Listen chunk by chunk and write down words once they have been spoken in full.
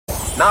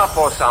Now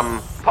for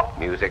some pop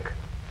music.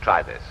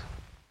 Try this.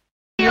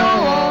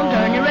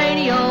 Turn your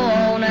radio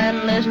on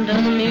and listen to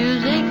the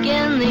music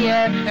in the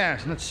air.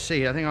 Yes, let's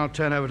see. I think I'll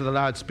turn over to the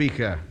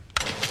loudspeaker.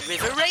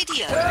 River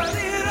Radio.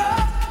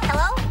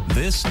 Hello?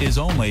 This is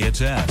only a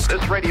test.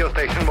 This radio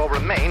station will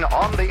remain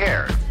on the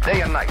air,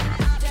 day and night.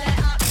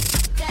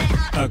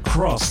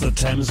 Across the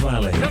Thames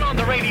Valley. Turn on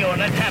the radio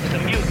and let's have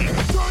some music.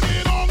 Turn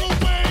it all the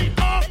way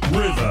up.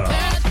 River.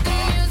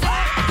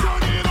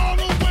 Turn it all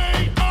the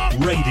way up.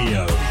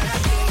 Radio.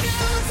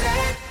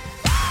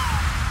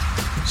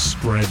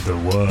 Spread the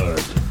word.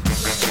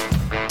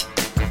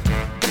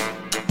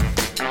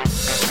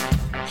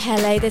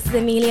 Hello, this is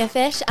Emilia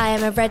Fish. I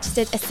am a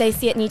registered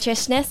associate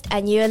nutritionist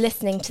and you are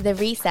listening to The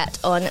Reset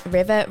on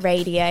River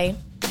Radio.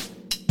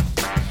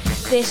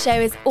 This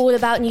show is all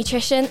about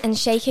nutrition and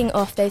shaking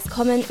off those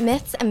common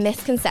myths and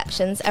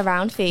misconceptions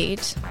around food.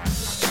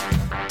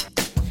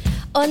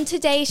 On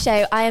today's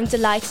show, I am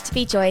delighted to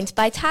be joined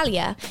by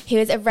Talia, who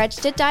is a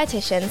registered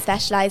dietitian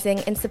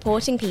specialising in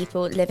supporting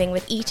people living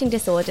with eating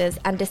disorders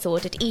and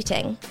disordered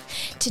eating.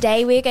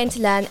 Today, we are going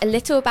to learn a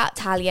little about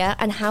Talia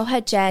and how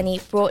her journey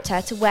brought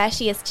her to where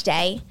she is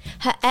today,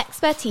 her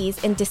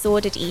expertise in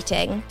disordered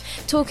eating,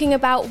 talking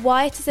about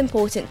why it is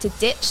important to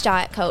ditch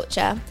diet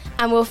culture,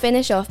 and we'll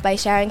finish off by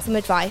sharing some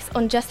advice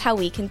on just how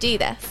we can do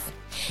this.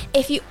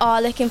 If you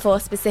are looking for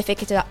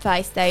specific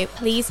advice though,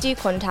 please do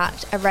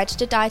contact a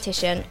registered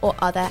dietitian or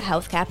other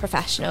healthcare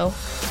professional.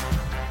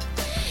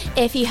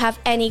 If you have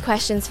any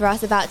questions for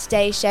us about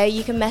today's show,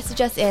 you can message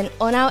us in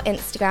on our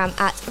Instagram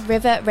at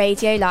River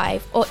Radio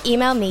Live or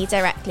email me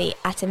directly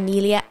at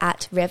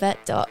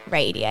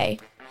amelia@river.radio.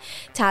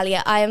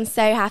 Talia, I am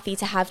so happy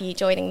to have you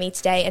joining me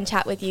today and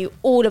chat with you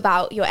all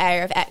about your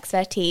area of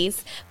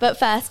expertise. But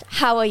first,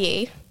 how are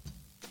you?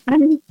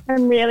 I'm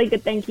really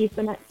good. Thank you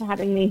so much for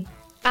having me.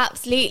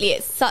 Absolutely,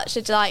 it's such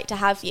a delight to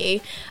have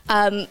you.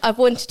 I've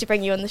wanted to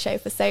bring you on the show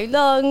for so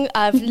long.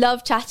 I've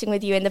loved chatting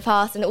with you in the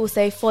past and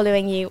also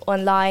following you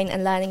online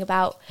and learning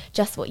about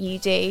just what you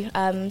do.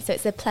 So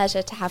it's a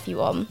pleasure to have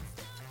you on.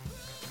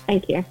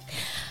 Thank you.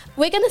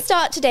 We're going to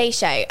start today's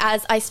show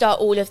as I start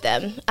all of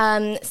them.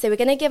 So we're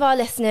going to give our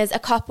listeners a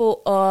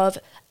couple of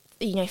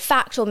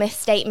factual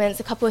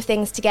misstatements, a couple of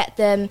things to get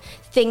them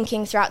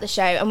thinking throughout the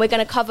show. And we're going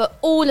to cover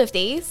all of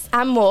these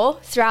and more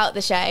throughout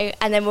the show.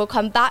 And then we'll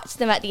come back to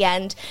them at the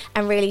end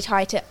and really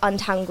try to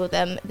untangle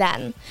them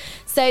then.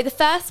 So the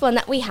first one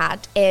that we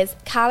had is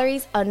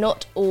calories are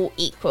not all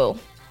equal.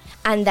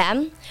 And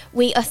then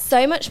we are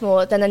so much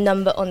more than a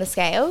number on the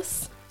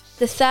scales.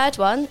 The third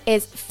one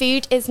is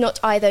food is not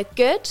either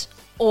good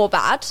or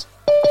bad.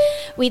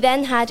 We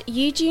then had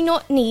you do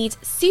not need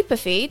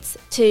superfoods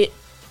to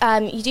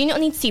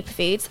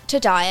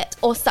diet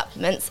or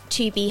supplements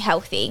to be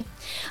healthy.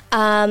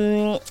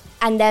 And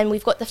then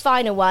we've got the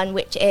final one,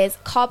 which is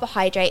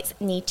carbohydrates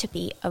need to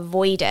be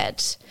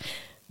avoided.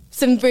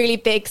 Some really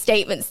big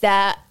statements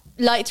there.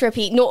 Like to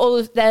repeat, not all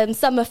of them.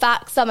 Some are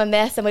facts, some are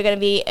myths, and we're going to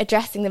be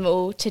addressing them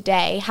all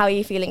today. How are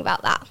you feeling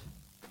about that?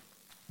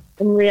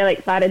 I'm really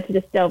excited to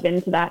just delve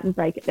into that and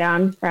break it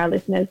down for our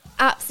listeners.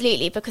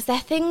 Absolutely, because they're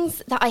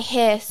things that I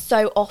hear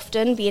so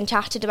often being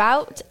chatted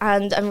about,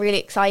 and I'm really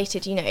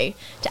excited, to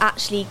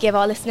actually give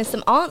our listeners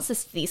some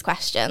answers to these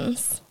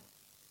questions.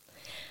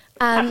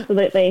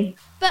 Absolutely.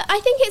 But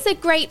I think it's a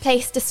great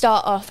place to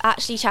start off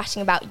actually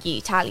chatting about you,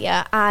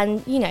 Talia,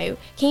 and, can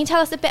you tell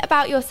us a bit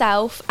about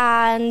yourself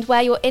and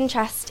where your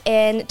interest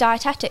in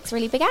dietetics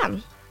really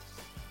began?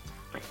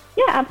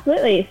 Yeah,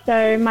 absolutely.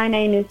 So my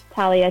name is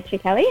Talia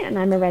Ceccele and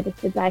I'm a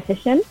registered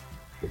dietitian.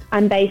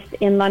 I'm based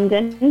in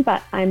London,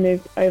 but I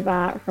moved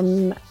over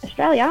from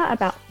Australia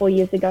about 4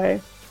 years ago.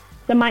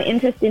 So my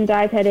interest in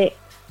dietetics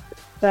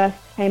first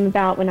came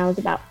about when I was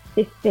about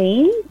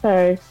 15.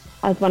 So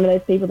I was one of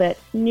those people that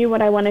knew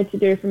what I wanted to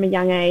do from a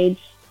young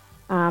age.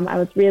 I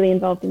was really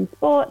involved in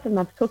sports and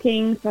loved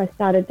cooking, so I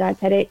started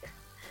dietetics.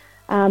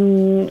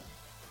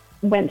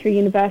 Went through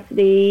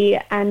university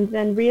and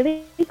then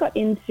really got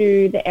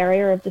into the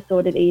area of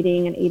disordered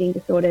eating and eating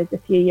disorders a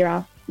few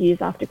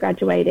years after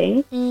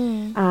graduating.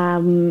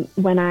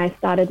 When I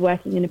started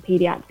working in a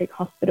paediatric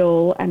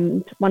hospital,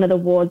 and one of the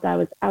wards I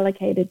was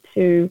allocated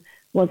to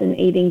was an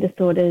eating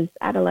disorders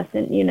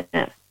adolescent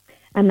unit,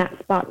 and that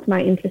sparked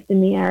my interest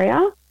in the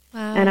area.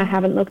 Wow. And I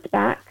haven't looked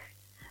back.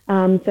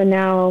 So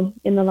now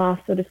in the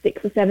last sort of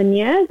 6 or 7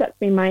 years, that's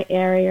been my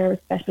area of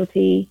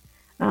specialty.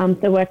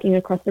 So working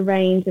across a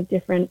range of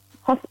different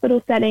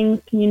hospital settings,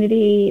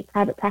 community,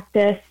 private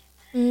practice,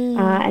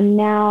 and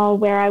now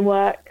where I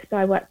work, so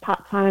I work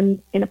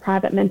part-time in a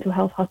private mental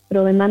health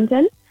hospital in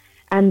London,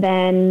 and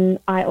then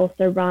I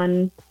also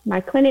run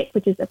my clinic,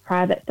 which is a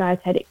private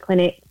dietetic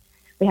clinic.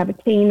 We have a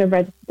team of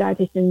registered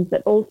dietitians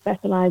that all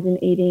specialise in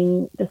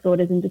eating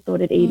disorders and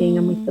disordered eating,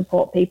 and we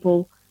support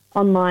people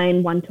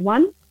online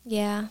one-to-one,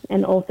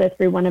 and also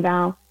through one of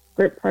our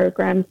group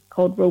programs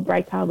called Rule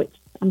Breaker, which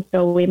I'm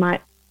sure we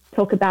might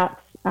talk about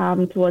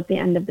towards the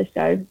end of the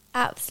show.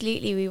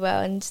 Absolutely, we will.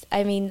 And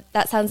I mean,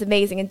 that sounds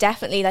amazing, and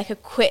definitely like a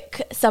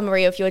quick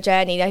summary of your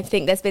journey. I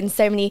think there's been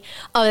so many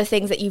other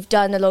things that you've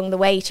done along the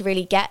way to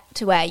really get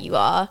to where you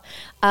are.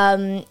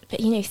 But,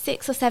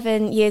 6 or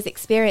 7 years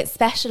experience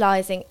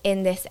specialising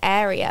in this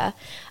area.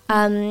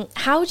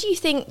 How do you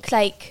think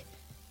like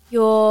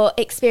your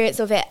experience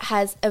of it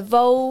has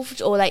evolved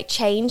or like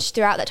changed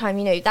throughout that time?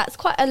 That's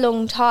quite a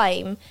long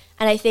time.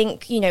 And I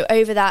think,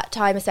 over that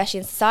time, especially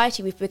in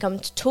society, we've become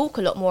to talk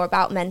a lot more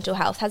about mental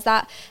health.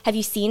 Have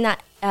you seen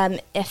that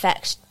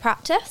affect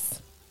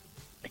practice?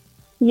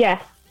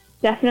 Yes,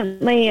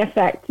 definitely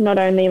affect not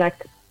only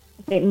like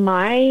I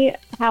think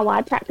how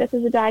I practice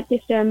as a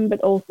dietitian,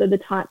 but also the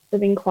types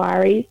of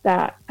inquiries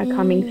that are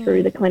coming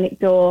through the clinic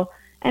door,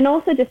 and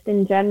also just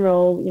in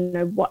general,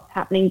 what's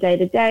happening day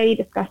to day,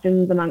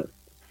 discussions amongst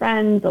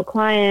friends or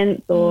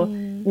clients or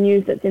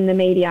news that's in the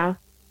media.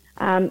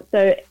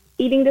 So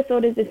eating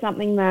disorders is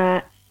something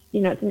that,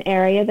 it's an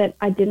area that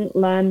I didn't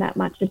learn that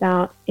much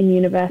about in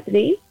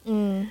university.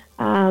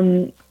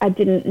 I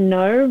didn't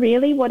know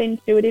really what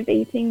intuitive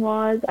eating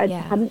was. I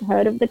hadn't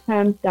heard of the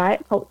terms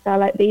diet culture.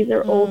 Like these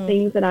are all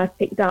things that I've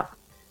picked up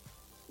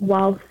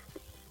whilst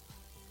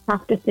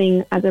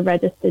practicing as a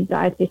registered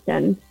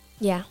dietitian.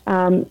 Yeah.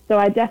 So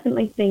I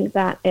definitely think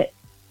that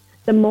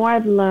the more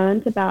I've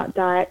learned about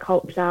diet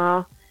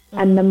culture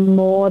and the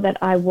more that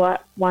I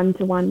work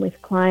one-to-one with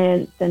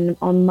clients and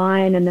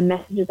online and the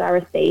messages I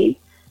receive,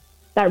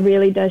 that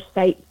really does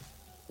shape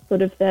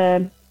sort of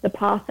the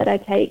path that I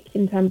take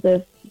in terms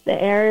of the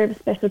area of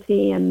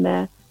specialty and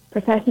the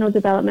professional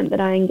development that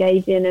I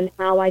engage in and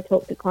how I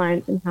talk to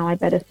clients and how I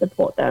better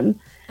support them.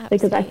 Absolutely.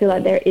 Because I feel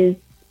like there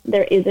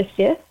is a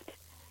shift.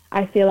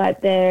 I feel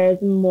like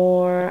there's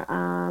more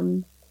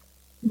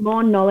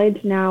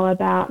knowledge now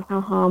about how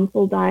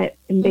harmful diets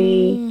can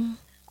be,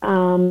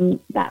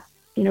 that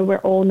we're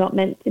all not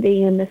meant to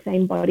be in the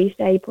same body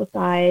shape or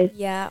size.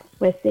 Yeah.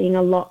 We're seeing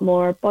a lot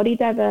more body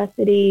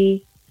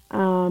diversity,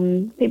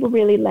 people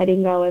really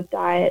letting go of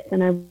diets,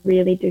 and I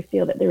really do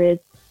feel that there is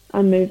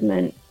a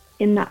movement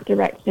in that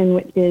direction,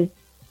 which is,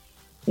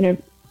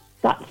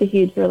 such a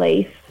huge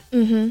relief.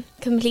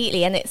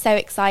 Completely, and it's so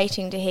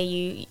exciting to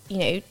hear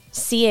you,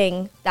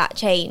 seeing that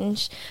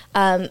change,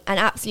 and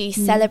absolutely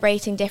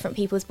celebrating different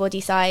people's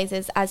body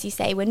sizes. As you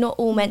say, we're not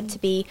all meant to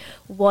be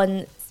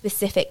one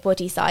specific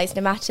body size,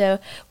 no matter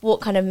what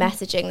kind of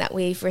messaging that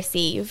we've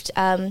received.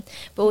 But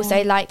also,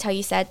 I liked how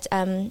you said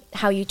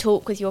how you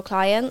talk with your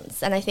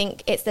clients, and I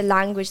think it's the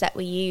language that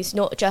we use,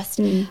 not just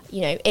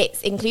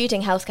it's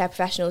including healthcare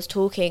professionals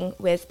talking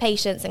with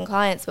patients and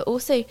clients, but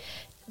also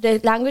the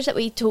language that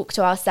we talk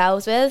to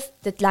ourselves with,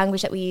 the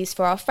language that we use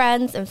for our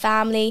friends and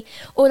family,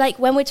 or like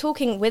when we're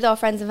talking with our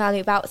friends and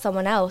family about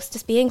someone else,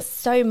 just being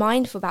so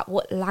mindful about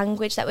what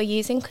language that we're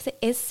using, because it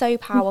is so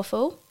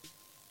powerful.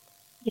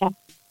 Yeah,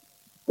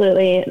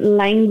 absolutely.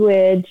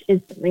 Language is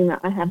something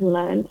that I have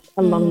learned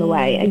along the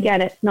way.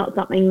 Again, it's not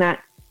something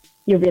that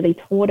you're really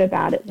taught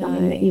about. It's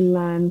something that you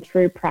learn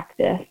through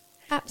practice.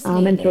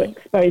 Absolutely. And through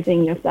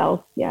exposing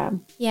yourself. Yeah.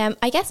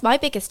 I guess my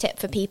biggest tip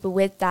for people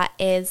with that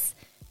is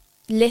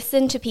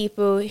listen to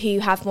people who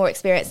have more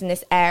experience in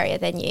this area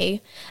than you.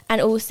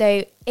 And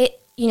also,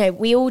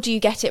 we all do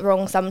get it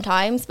wrong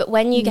sometimes, but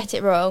when you get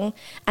it wrong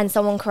and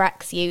someone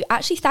corrects you,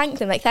 actually thank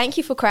them. Like, thank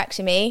you for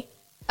correcting me.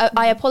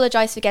 I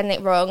apologise for getting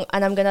it wrong,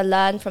 and I'm going to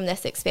learn from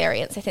this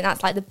experience. I think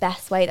that's like the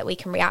best way that we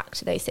can react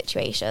to those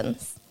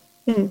situations.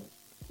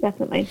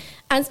 Definitely.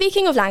 And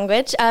speaking of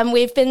language,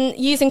 we've been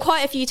using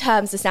quite a few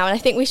terms just now, and I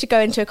think we should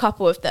go into a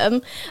couple of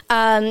them.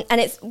 And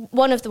it's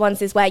one of the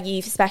ones is where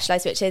you've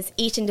specialised, which is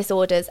eating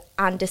disorders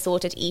and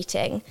disordered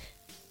eating.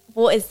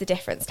 What is the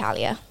difference,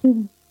 Talia?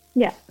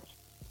 Yeah.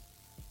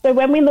 So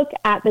when we look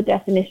at the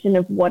definition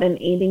of what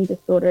an eating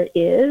disorder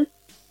is,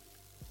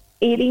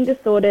 eating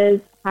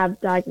disorders have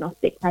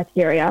diagnostic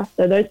criteria.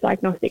 So those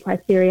diagnostic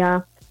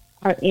criteria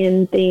are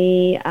in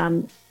the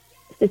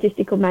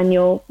statistical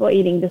manual for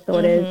eating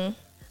disorders.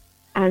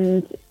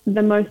 And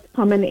the most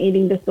common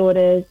eating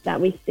disorders that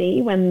we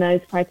see when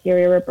those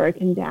criteria are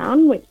broken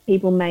down, which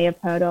people may have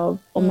heard of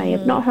or may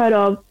have not heard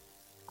of,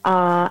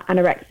 are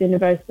anorexia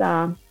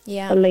nervosa,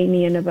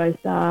 bulimia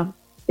nervosa,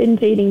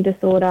 binge eating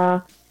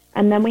disorder.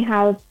 And then we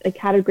have a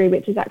category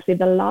which is actually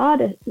the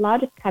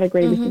largest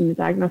category within the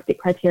diagnostic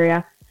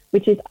criteria,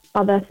 which is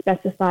other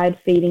specified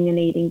feeding and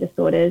eating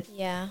disorders.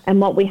 And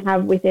what we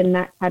have within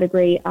that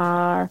category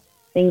are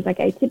things like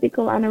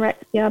atypical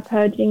anorexia,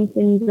 purging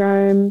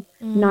syndrome,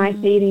 knife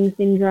eating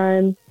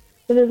syndrome.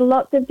 So there's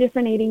lots of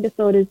different eating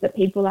disorders that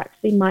people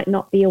actually might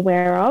not be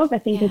aware of. I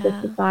think as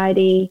a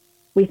society,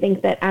 we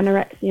think that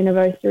anorexia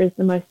nervosa is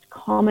the most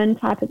common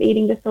type of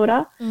eating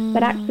disorder,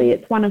 but actually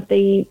it's one of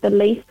the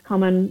least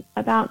common.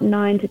 About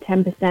 9 to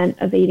 10%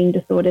 of eating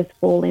disorders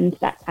fall into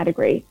that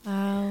category.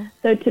 Wow.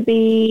 So to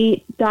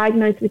be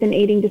diagnosed with an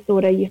eating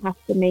disorder, you have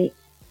to meet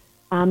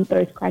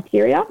those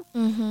criteria.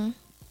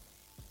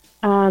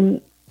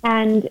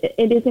 And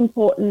it is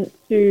important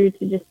to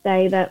just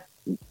say that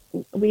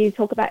we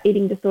talk about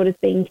eating disorders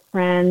being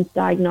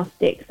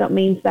trans-diagnostic. So it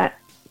means that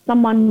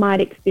someone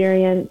might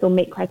experience or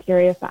meet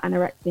criteria for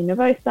anorexia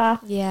nervosa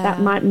that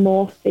might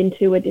morph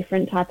into a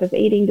different type of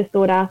eating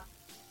disorder.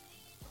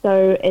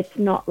 So it's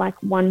not like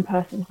one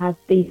person has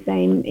the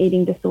same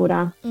eating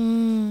disorder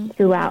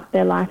throughout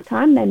their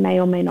lifetime. They may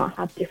or may not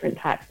have different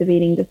types of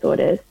eating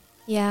disorders.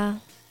 Yeah.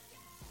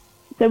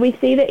 So we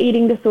see that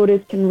eating disorders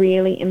can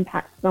really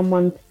impact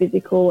someone's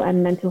physical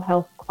and mental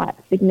health quite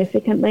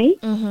significantly.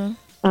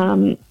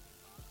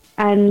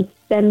 And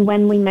then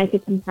when we make a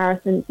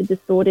comparison to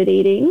disordered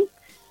eating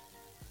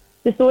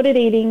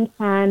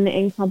can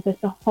encompass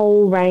a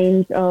whole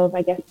range of,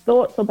 I guess,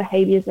 thoughts or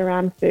behaviours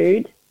around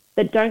food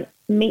that don't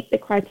meet the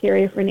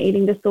criteria for an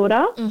eating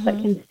disorder,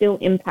 but can still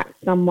impact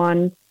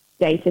someone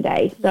day to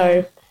day.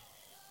 So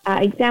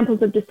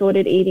examples of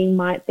disordered eating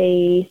might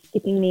be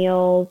skipping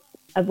meals,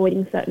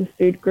 avoiding certain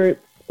food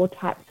groups or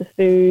types of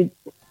foods,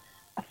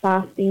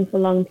 fasting for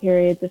long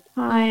periods of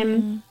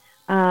time,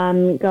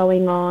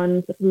 going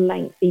on sort of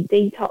lengthy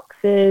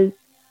detoxes,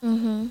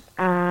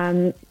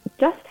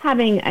 just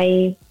having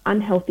a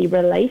unhealthy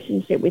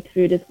relationship with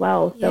food as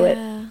well. So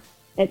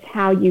it's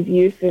how you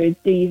view foods.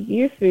 Do you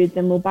view foods,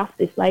 and we'll buff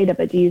this later,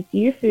 but do you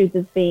view foods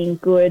as being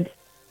good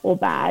or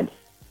bad,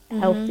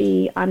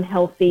 healthy,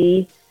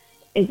 unhealthy?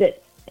 Do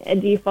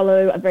you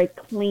follow a very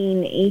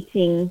clean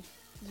eating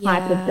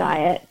type of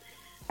diet?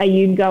 Are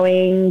you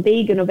going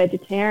vegan or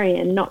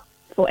vegetarian, not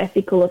for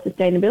ethical or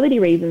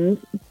sustainability reasons,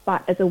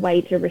 but as a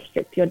way to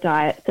restrict your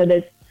diet? So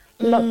there's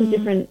lots of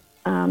different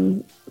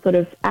sort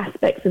of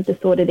aspects of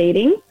disordered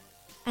eating.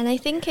 And I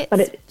think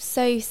it's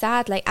so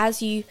sad, like,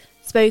 as you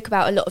spoke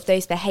about a lot of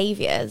those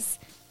behaviours,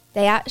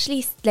 they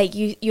actually, like,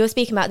 you're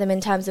speaking about them in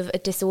terms of a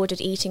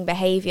disordered eating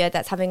behaviour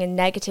that's having a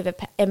negative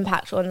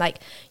impact on, like,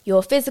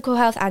 your physical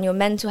health and your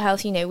mental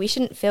health. You know, we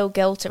shouldn't feel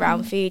guilt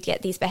around food,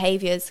 yet these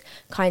behaviours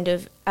kind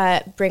of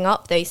bring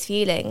up those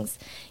feelings.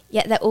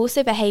 Yet they're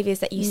also behaviours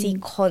that you see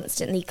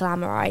constantly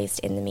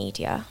glamorised in the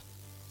media.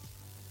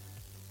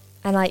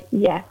 And, like,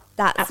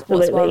 that's absolutely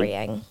what's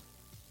worrying.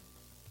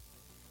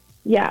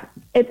 Yeah,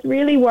 it's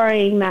really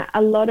worrying that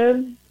a lot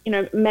of,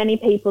 many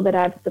people that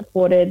I've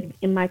supported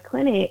in my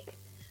clinic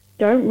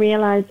don't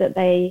realise that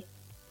the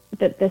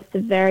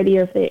severity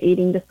of their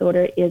eating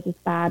disorder is as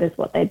bad as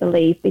what they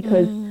believe,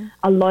 because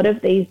a lot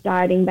of these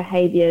dieting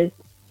behaviours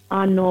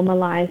are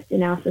normalised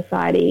in our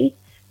society,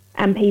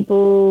 and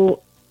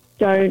people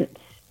don't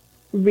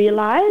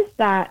realise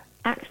that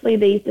actually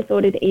these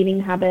disordered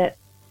eating habits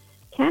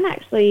can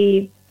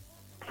actually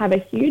have a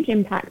huge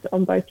impact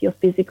on both your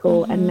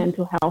physical and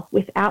mental health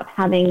without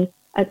having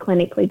a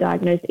clinically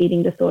diagnosed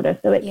eating disorder.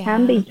 So it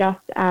can be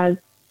just as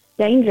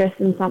dangerous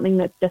and something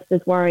that's just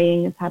as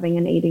worrying as having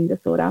an eating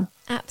disorder.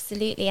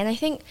 Absolutely. And I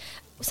think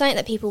something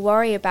that people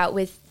worry about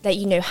with that,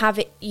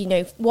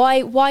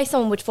 why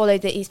someone would follow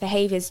these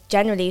behaviours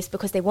generally is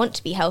because they want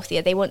to be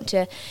healthier. They want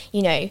to,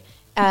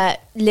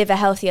 live a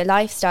healthier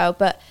lifestyle.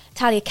 But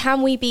Talia,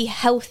 can we be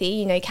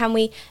healthy? Can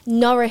we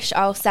nourish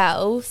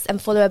ourselves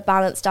and follow a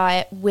balanced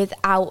diet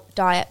without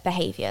diet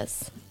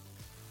behaviours?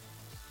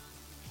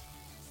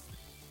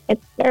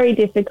 It's very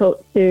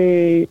difficult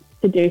to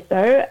do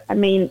so. I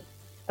mean,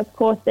 of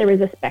course, there is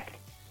a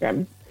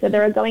spectrum. So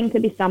there are going to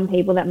be some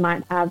people that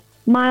might have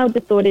mild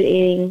disordered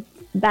eating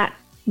that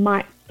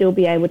might still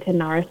be able to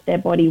nourish their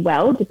body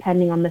well,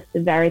 depending on the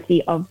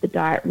severity of the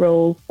diet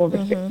rules or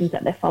restrictions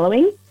that they're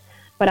following.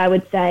 But I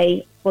would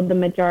say for the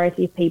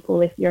majority of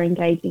people, if you're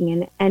engaging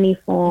in any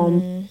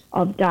form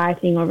of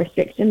dieting or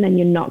restriction, then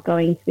you're not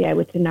going to be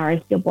able to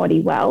nourish your body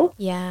well.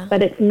 Yeah.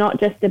 But it's not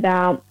just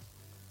about,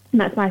 and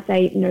that's why I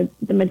say,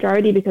 the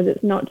majority, because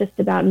it's not just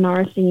about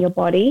nourishing your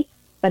body,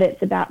 but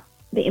it's about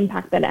the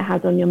impact that it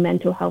has on your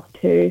mental health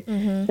too.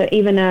 So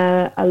even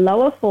a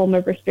lower form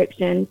of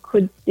restriction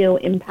could still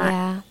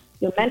impact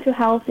your mental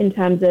health in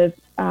terms of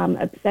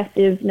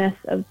obsessiveness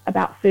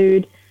about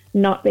food,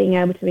 not being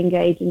able to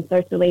engage in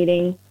social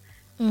eating.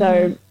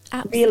 So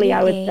really,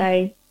 I would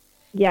say,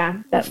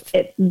 that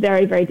it's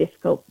very, very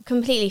difficult.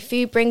 Completely.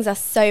 Food brings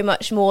us so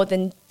much more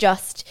than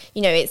just,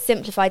 it's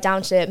simplified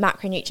down to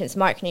macronutrients,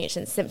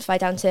 micronutrients, simplified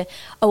down to,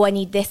 I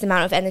need this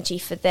amount of energy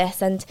for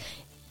this. And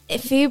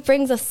food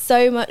brings us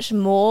so much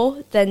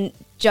more than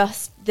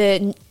just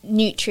the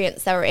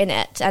nutrients that are in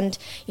it. And,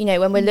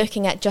 when we're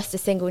looking at just a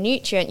single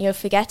nutrient, you're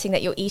forgetting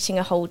that you're eating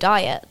a whole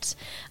diet.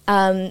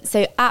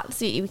 So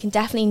absolutely, we can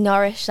definitely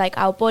nourish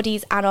our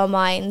bodies and our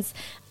minds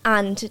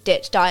and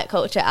ditch diet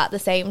culture at the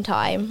same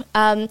time.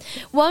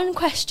 One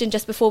question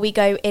just before we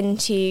go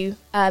into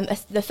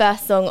the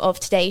first song of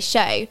today's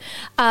show.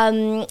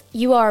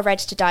 You are a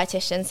registered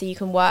dietitian, so you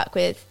can work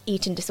with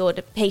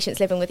patients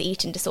living with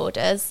eating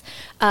disorders.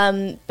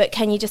 But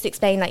can you just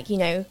explain,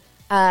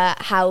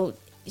 how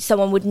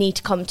someone would need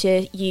to come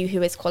to you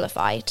who is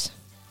qualified?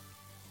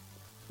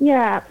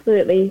 Yeah,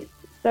 absolutely.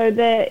 So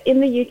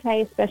in the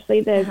UK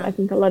especially, there's, I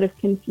think, a lot of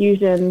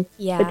confusion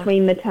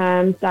between the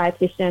terms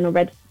dietitian or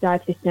registered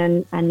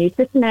dietitian and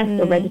nutritionist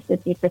or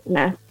registered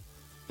nutritionist.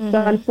 So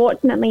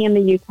unfortunately in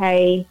the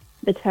UK,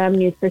 the term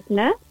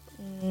nutritionist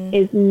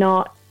is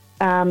not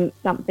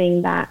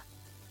something that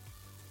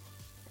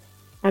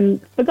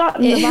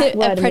forgotten the right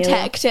word.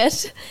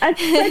 Protected.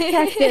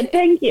 Protected.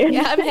 Thank you.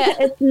 Yeah, I'm here.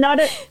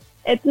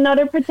 It's not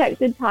a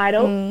protected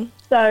title.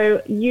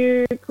 So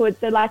you could,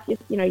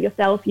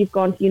 yourself, you've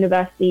gone to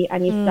university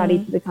and you've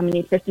studied to become a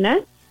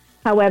nutritionist.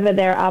 However,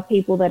 there are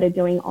people that are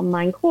doing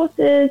online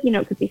courses,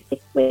 it could be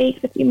 6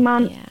 weeks, a few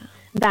months,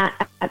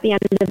 that at the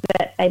end of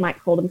it, they might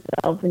call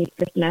themselves a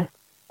nutritionist.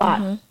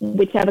 But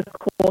whichever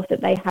course that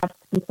they have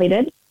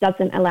completed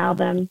doesn't allow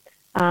them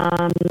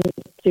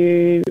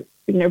to,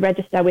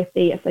 register with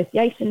the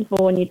Association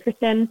for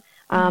Nutrition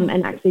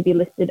and actually be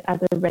listed as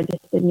a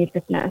registered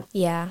nutritionist.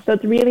 Yeah. So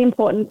it's really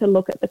important to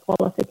look at the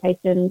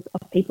qualifications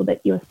of people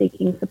that you're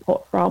seeking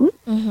support from.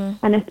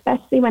 And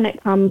especially when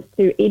it comes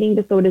to eating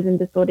disorders and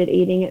disordered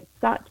eating, it's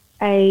such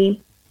a,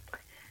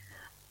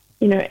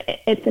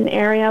 it's an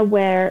area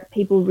where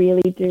people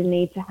really do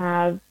need to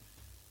have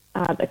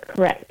the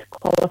correct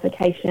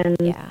qualifications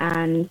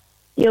and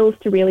skills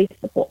to really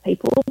support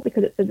people,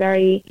 because it's a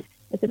very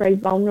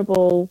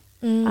vulnerable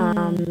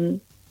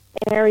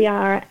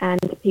area,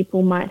 and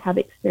people might have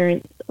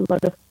experienced a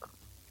lot of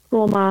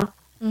trauma.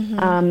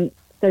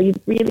 So you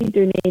really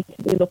do need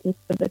to be looking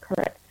for the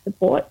correct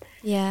support.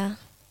 Yeah.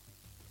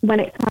 When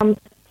it comes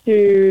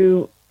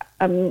to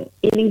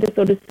eating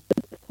disorders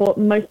support,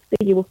 mostly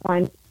you will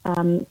find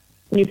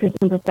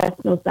nutrition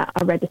professionals that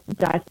are registered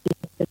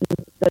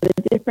dietitians. So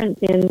the difference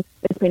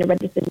between a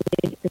registered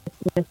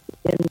nutritionist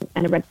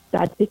and a registered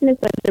dietitian is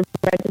that a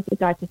registered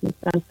dietitian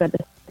has done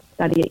further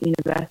study at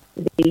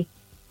university,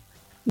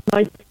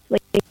 mostly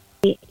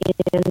in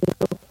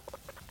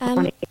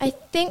I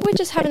think we're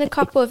just having a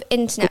couple of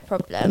internet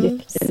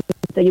problems.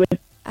 So you would.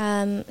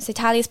 So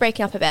Talia's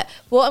breaking up a bit.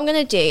 What I'm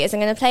going to do is I'm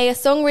going to play a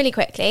song really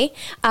quickly,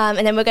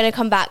 and then we're going to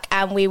come back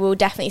and we will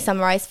definitely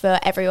summarise for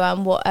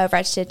everyone what a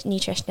registered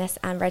nutritionist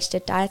and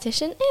registered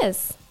dietitian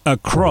is.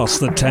 Across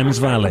the Thames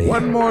Valley.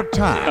 One more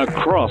time.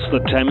 Across the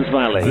Thames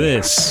Valley.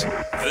 This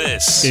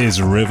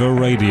is River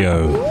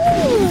Radio.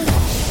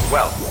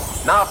 Well,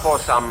 now for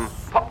some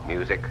pop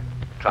music.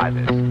 Try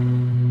this.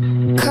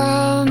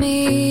 Call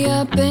me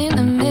up in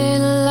the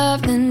middle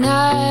of the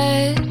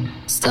night,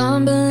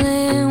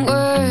 stumbling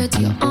words,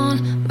 you're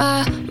on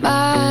my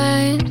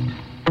mind.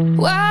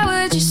 Why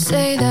would you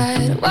say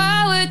that?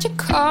 Why would you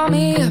call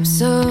me up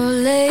so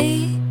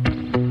late?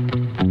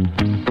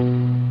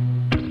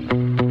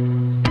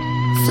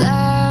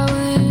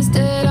 Flowers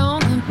dead on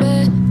the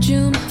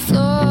bedroom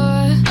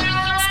floor.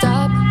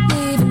 Stop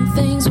leaving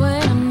things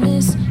when I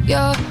miss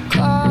your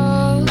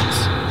calls.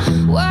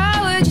 Why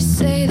would you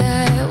say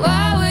that?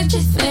 Why would you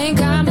think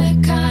I'm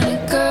that kind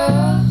of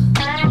girl?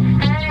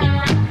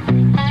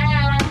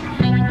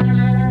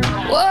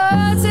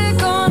 What's it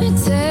gonna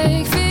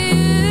take for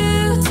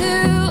you to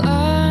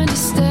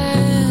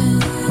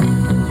understand?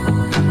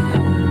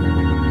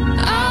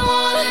 I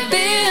wanna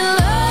be in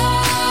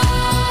love.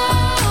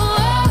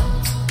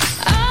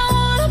 I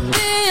wanna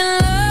be in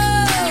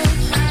love.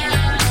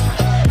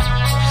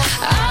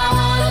 I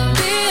wanna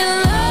be in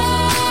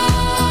love.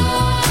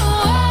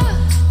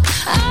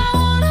 I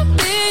wanna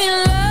be in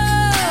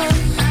love.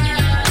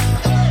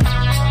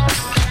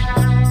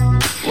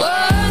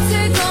 What's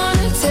it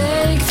gonna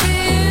take for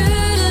you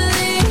to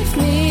leave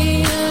me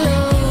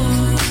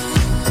alone?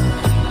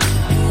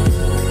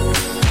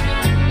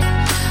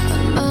 I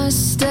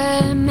must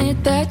admit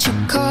that you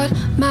caught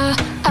my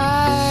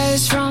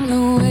eyes from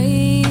the way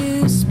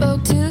you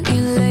spoke to your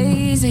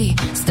lazy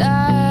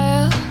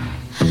style.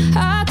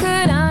 How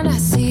could I not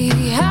see?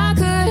 How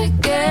could I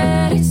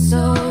get it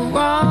so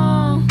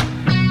wrong?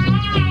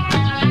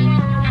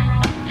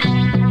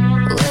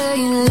 Well,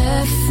 you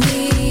left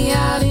me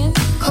out in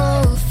the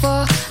cold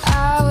for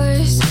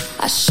hours.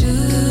 I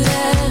should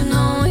have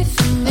known with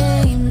a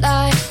name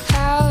like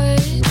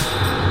Howard.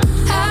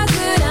 How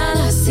could I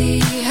not see?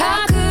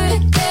 How could I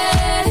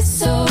get it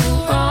so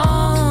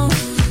wrong?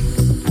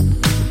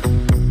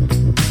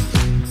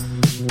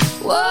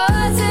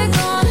 What's it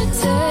gonna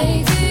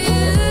take for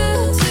you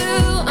to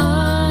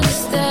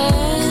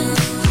understand?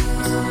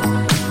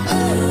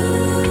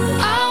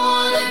 I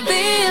wanna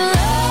be in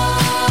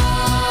love.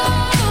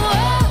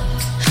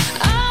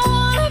 I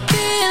wanna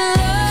be in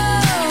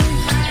love.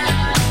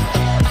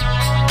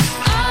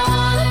 I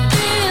wanna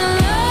be in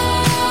love.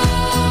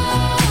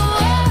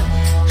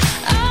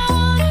 I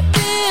wanna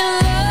be in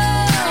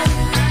love.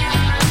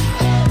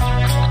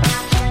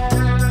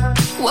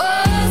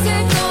 What's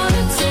it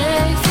gonna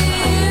take for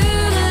you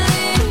to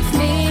leave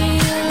me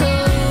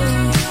alone?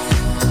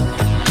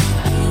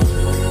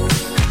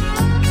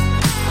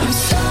 I'm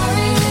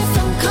sorry if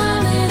I'm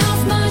coming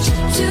off much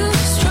too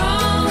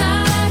strong. I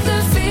like the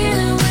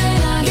feeling when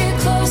I get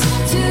close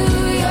to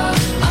your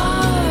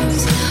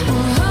arms.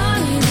 Oh,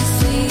 honey, let's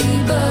see,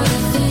 but I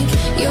think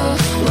you're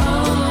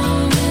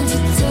wrong. And to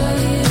tell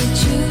you the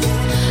truth,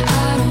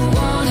 I don't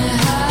wanna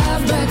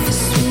have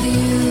breakfast with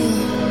you.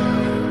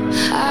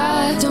 I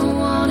don't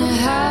wanna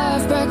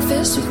have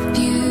breakfast with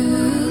you.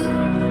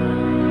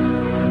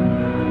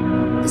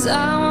 'Cause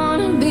I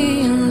wanna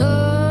be alone.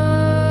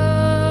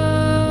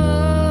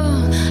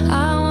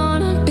 I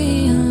wanna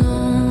be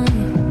alone.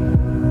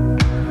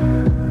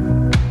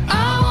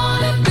 I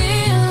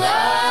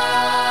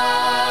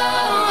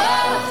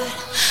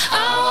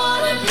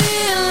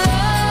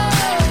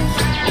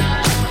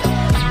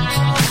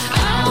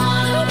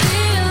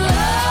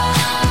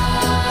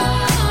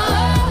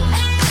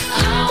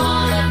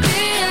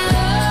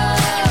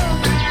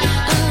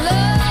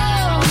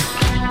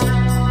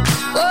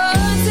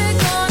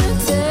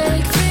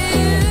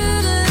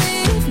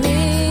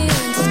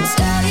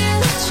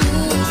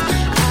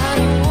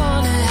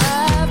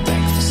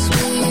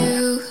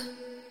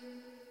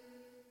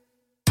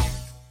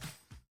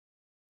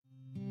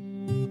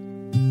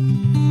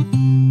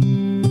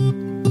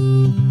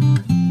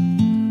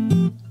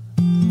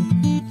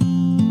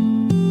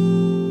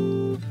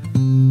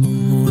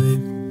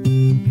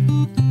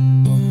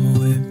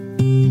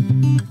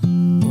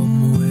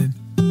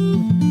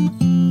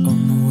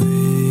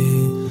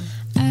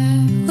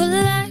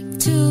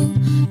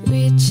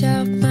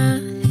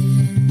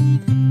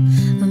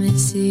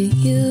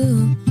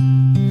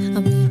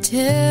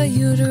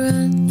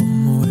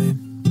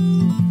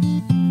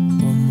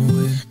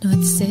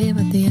say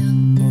about the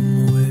young.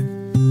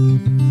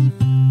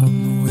 On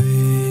my way.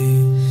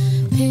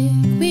 Pick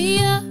me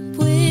up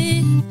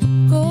with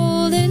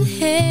golden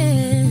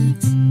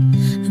hands.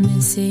 I may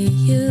see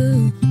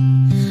you.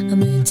 I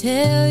may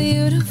tell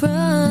you to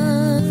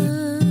run.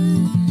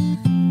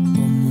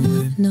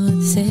 Know what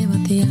to say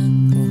about the young.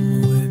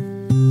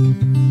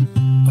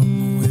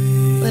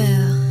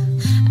 Well,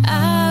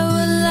 I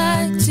would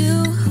like to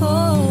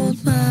hold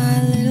my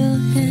little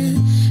hand,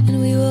 and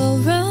we will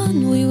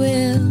run, we will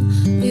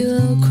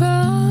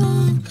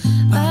crawl.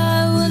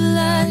 I would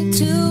like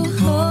to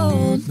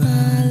hold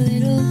my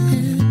little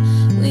hand.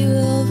 We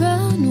will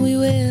run, we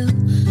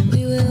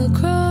will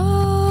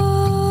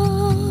crawl.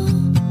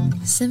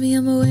 Send me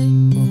on my way.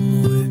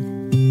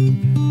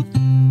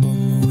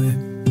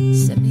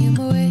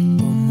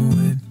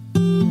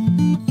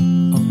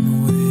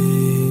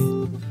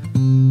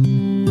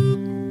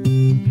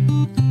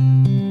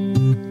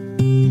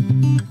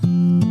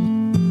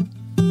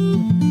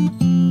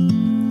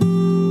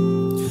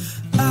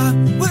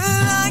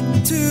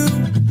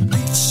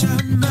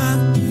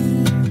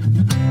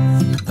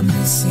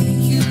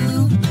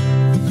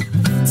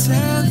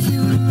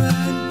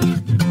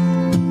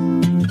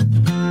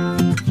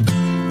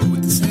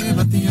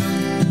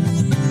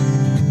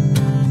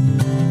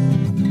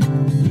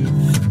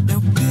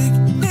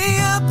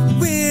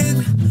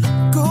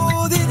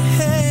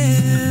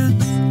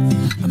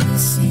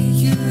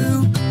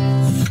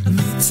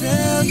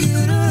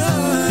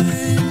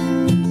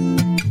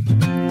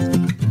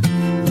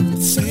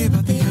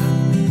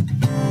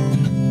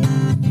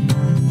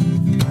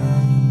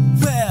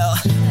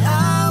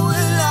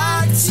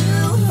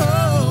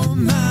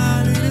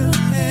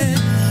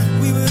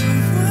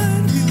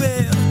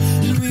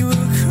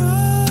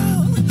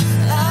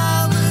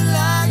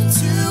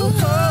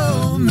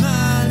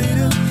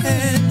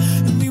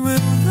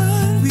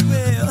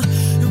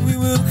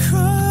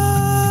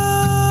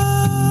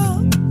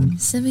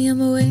 Send me on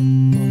my way.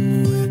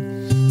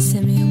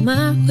 Send me on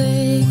my way.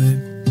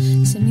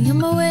 Send me on my way. Send me on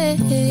my way.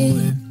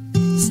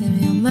 Send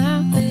me on my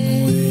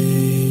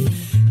way.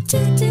 Do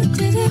do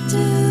do do do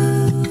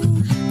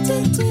do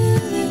do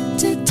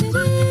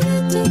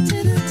do do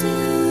do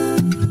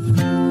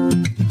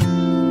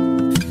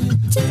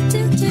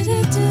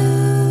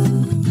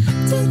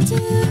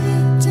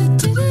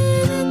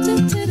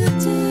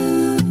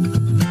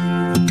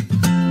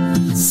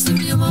Send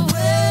me on my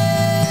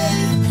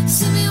way.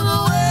 Send me on my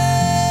way.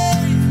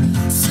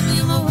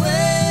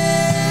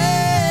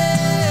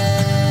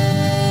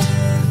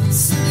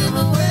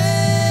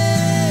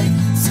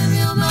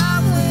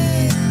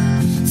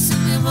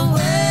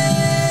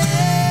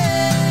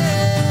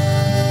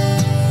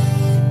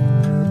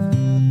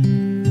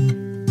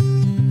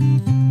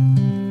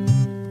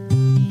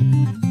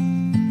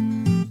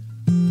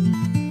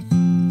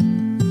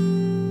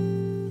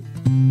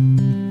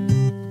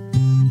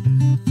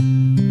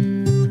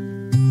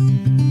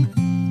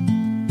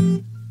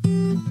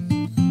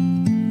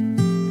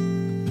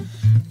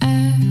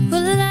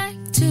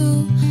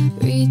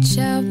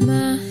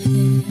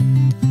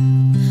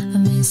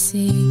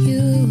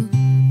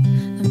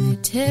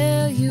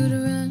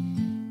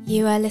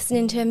 You are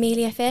listening to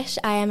Emilia Fish.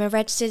 I am a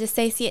registered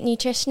associate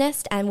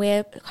nutritionist and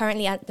we're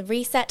currently at the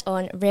Reset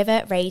on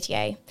River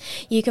Radio.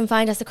 You can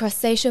find us across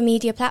social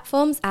media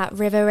platforms at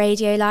River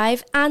Radio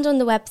Live and on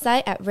the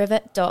website at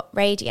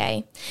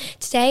river.radio.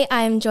 Today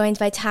I am joined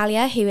by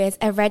Talia, who is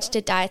a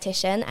registered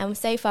dietitian, and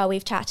so far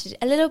we've chatted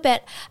a little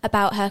bit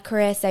about her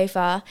career so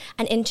far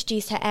and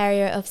introduced her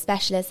area of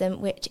specialism,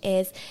 which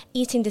is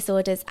eating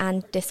disorders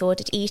and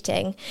disordered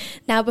eating.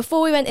 Now,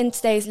 before we went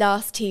into those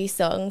last two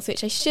songs,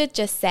 which I should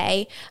just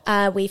say,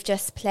 we've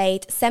just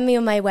played Send Me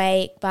On My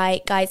Way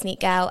by Guys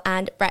Meet Girl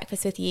and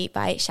Breakfast With You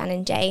by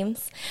Shannon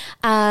James.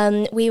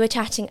 We were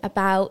chatting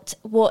about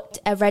what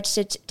a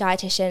registered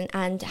dietitian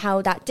and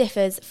how that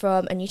differs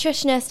from a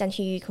nutritionist and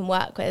who you can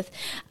work with.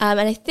 And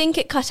I think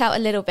it cut out a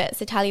little bit.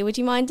 So Talia, would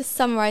you mind just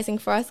summarising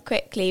for us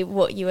quickly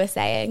what you were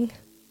saying?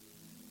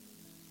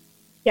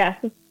 Yes,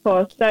 of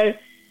course. So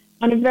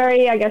on a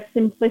very,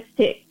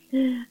 simplistic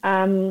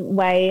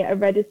way, a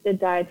registered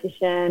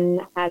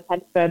dietitian has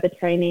had further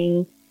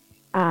training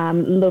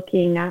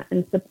looking at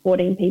and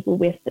supporting people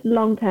with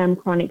long-term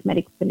chronic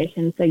medical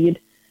conditions. So you'd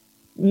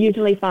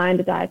usually find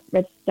a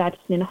registered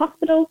dietitian in a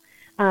hospital,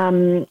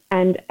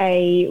 and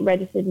a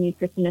registered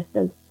nutritionist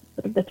does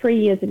sort of the 3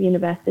 years of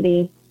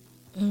university,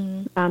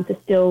 so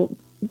still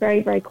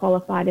very, very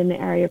qualified in the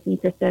area of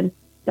nutrition.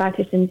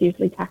 Dietitians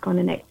usually tack on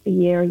an extra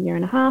year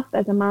and a half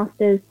as a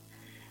master's.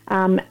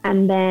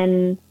 And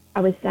then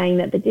I was saying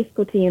that the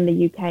difficulty in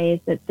the UK is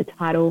that the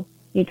title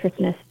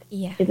nutritionist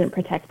isn't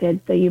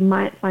protected. So you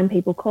might find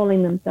people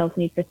calling themselves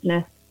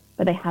nutritionists,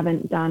 but they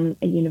haven't done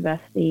a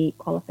university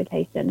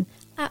qualification.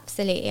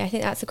 Absolutely. I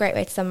think that's a great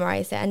way to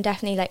summarise it, and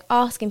definitely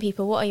asking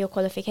people what are your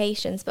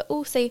qualifications, but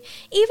also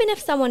even if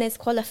someone is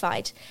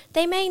qualified,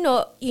 they may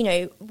not,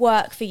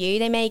 work for you.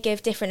 They may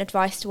give different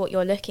advice to what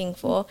you're looking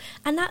for,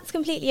 and that's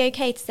completely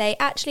okay to say,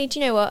 actually, do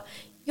you know what?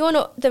 You're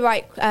not the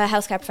right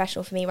healthcare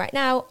professional for me right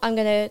now. I'm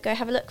going to go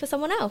have a look for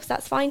someone else.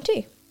 That's fine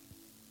too.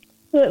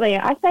 Absolutely.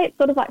 I say it's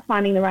sort of like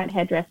finding the right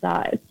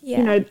hairdresser. Yeah.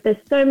 You know, there's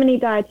so many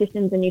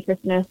dietitians and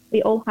nutritionists.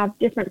 We all have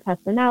different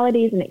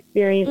personalities and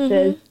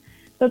experiences.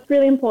 So it's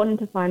really important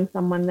to find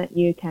someone that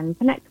you can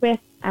connect with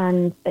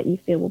and that you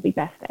feel will be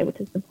best able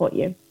to support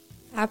you.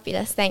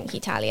 Fabulous. Thank you,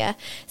 Talia.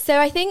 So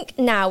I think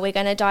now we're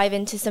going to dive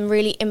into some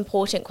really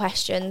important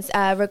questions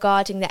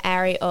regarding the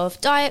area of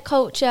diet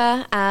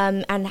culture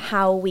and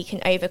how we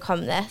can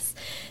overcome this.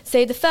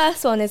 So the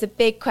first one is a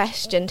big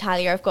question,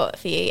 Talia, I've got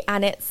for you,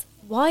 and it's,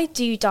 why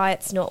do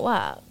diets not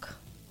work?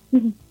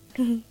 I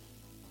think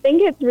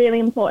it's really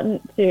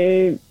important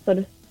to sort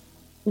of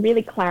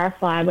really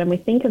clarify when we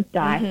think of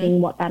dieting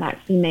what that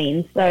actually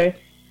means. So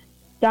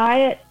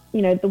diet,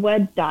 you know, the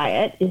word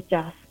diet is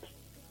just,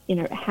 you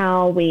know,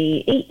 how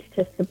we eat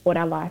to support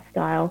our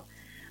lifestyle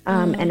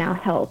and our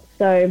health.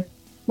 So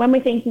when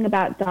we're thinking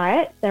about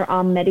diet, there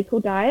are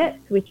medical diets,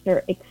 which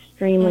are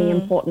extremely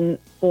important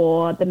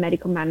for the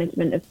medical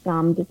management of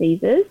some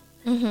diseases.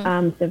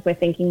 So if we're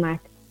thinking like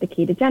the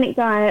ketogenic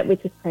diet,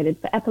 which is created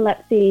for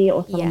epilepsy,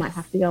 or someone might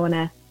have to go on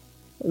a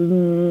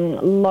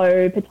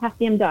low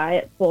potassium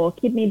diet for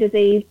kidney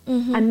disease.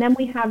 And then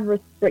we have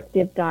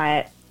restrictive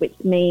diets, which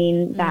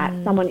mean that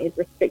someone is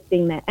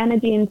restricting their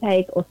energy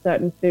intake or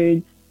certain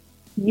foods,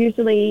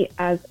 usually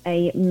as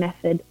a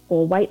method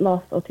for weight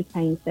loss or to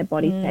change their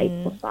body shape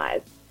or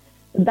size.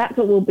 So that's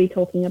what we'll be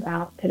talking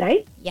about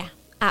today. Yeah,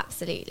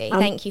 absolutely.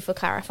 Thank you for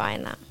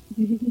clarifying that.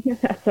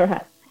 That's all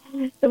right.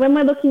 So when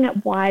we're looking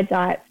at why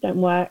diets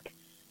don't work,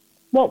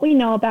 what we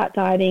know about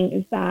dieting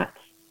is that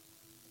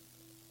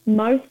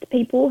most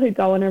people who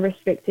go on a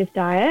restrictive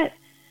diet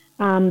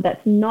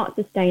that's not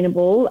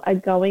sustainable are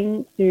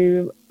going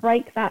to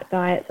break that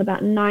diet. So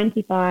about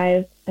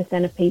 95%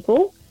 of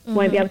people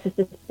won't be able to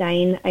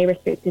sustain a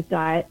restrictive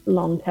diet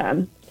long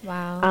term.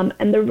 Wow.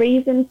 And the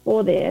reason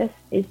for this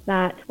is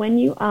that when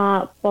you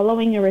are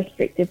following a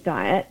restrictive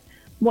diet,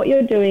 what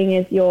you're doing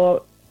is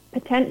you're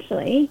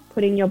potentially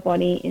putting your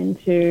body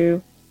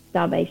into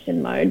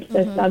starvation mode.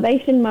 So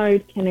starvation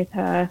mode can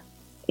occur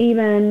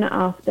even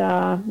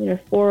after,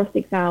 4 or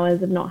 6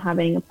 hours of not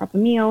having a proper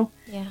meal.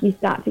 Yeah. You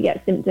start to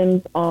get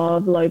symptoms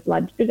of low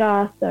blood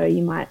sugar. So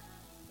you might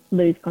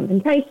lose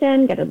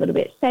concentration, get a little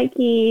bit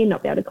shaky,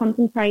 not be able to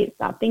concentrate,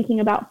 start thinking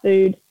about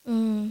food.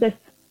 So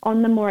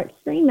on the more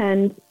extreme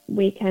end,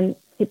 we can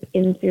tip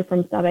into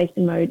from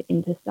starvation mode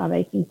into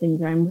starvation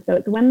syndrome. So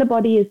it's when the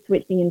body is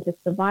switching into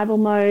survival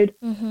mode.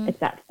 It's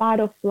that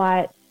fight or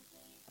flight,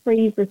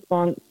 freeze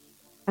response,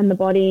 and the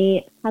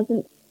body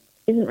isn't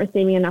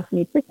receiving enough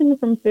nutrition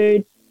from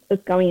food. So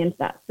it's going into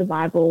that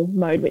survival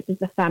mode, which is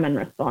the famine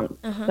response.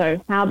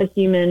 So how the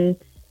human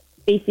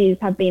species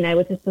have been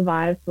able to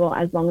survive for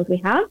as long as we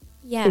have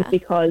is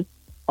because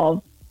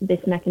of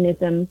this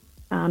mechanism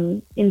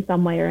in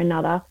some way or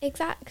another.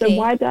 Exactly. So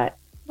why diet?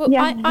 Well,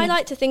 I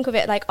like to think of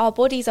it like our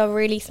bodies are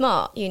really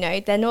smart,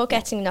 they're not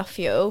getting enough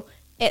fuel.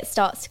 It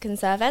starts to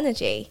conserve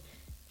energy.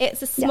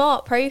 It's a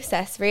smart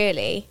process,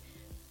 really.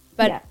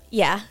 But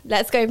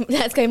let's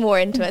go more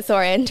into it.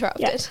 Sorry, I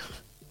interrupted.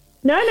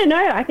 No.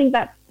 I think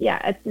that's,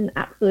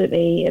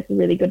 it's a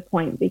really good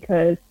point,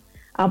 because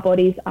our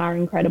bodies are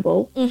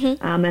incredible.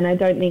 And I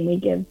don't think we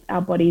give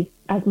our bodies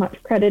as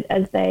much credit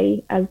as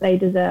they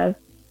deserve.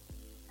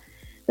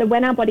 So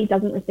when our body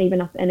doesn't receive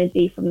enough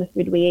energy from the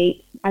food we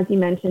eat, as you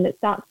mentioned, it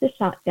starts to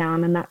shut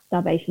down, and that's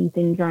starvation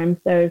syndrome.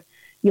 So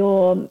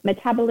your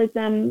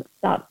metabolism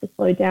starts to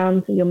slow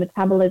down. So your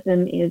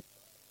metabolism is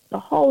the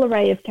whole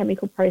array of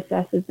chemical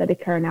processes that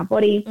occur in our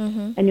body,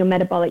 and your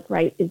metabolic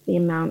rate is the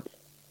amount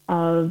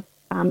of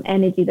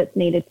energy that's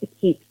needed to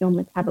keep your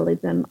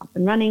metabolism up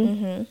and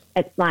running.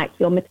 It's like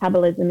your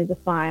metabolism is a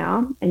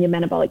fire, and your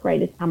metabolic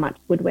rate is how much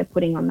wood we're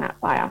putting on that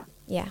fire.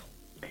 Yeah.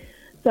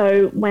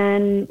 So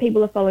when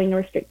people are following a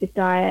restrictive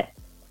diet,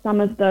 some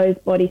of those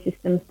body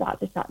systems start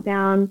to shut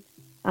down.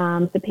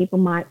 So people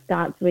might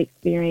start to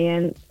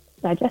experience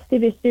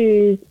digestive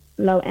issues,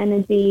 low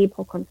energy,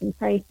 poor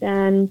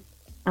concentration.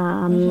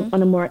 On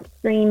a more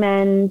extreme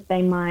end,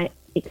 they might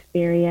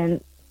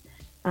experience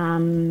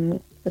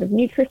sort of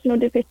nutritional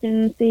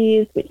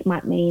deficiencies, which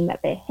might mean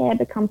that their hair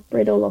becomes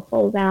brittle or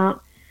falls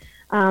out.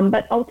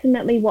 But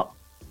ultimately, what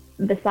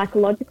the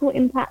psychological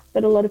impact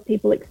that a lot of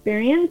people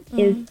experience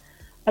is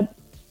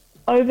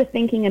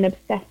overthinking and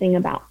obsessing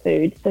about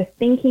food. So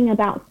thinking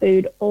about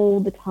food all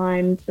the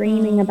time,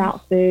 dreaming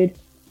about food,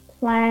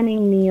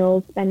 planning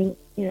meals, spending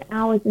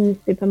hours in the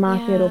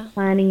supermarket or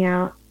planning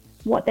out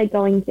what they're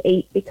going to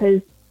eat,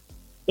 because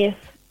if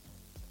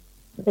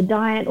the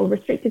diet or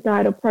restricted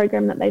diet or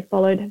program that they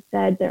followed have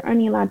said they're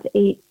only allowed to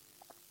eat,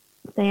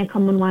 say a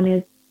common one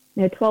is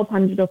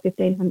 1,200 or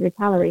 1,500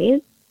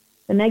 calories,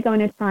 then they're going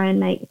to try and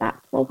make that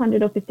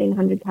 1,200 or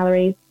 1,500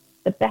 calories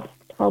the best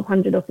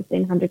 1,200 or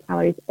 1,500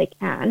 calories that they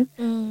can.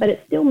 But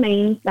it still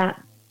means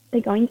that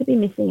they're going to be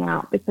missing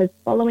out, because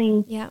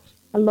following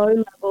a low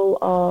level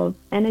of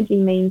energy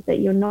means that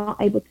you're not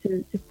able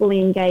to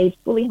fully engage,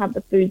 fully have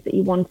the foods that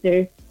you want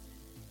to.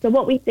 So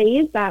what we see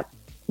is that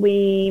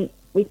we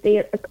see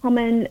a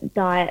common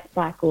diet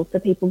cycle. So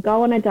people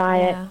go on a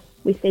diet,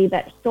 we see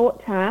that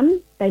short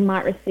term, they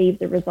might receive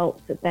the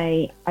results that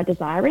they are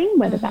desiring,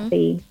 whether that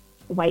be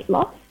weight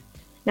loss.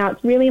 Now,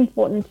 it's really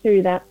important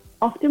too that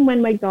often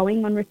when we're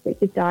going on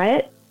restricted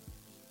diet,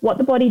 what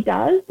the body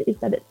does is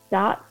that it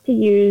starts to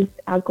use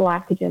our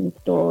glycogen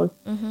stores.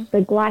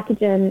 So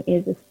glycogen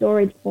is a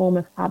storage form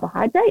of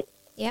carbohydrate.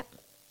 Yep.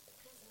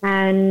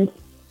 And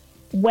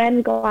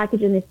when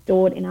glycogen is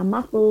stored in our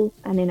muscles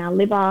and in our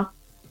liver,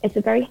 it's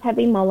a very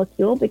heavy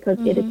molecule because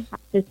it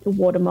attaches to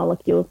water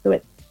molecules. So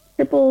it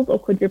triples or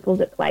quadruples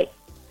its weight.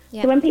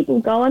 Yep. So when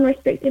people go on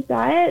restrictive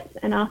diets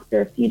and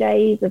after a few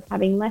days of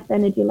having less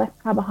energy, less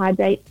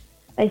carbohydrates,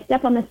 they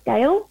step on the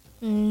scale,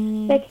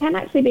 there can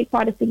actually be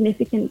quite a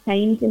significant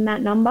change in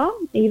that number,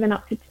 even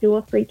up to 2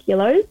 or 3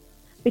 kilos,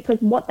 because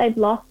what they've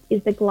lost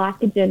is the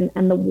glycogen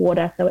and the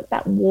water. So it's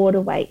that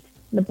water weight.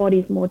 The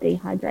body's more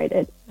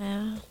dehydrated.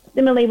 Wow.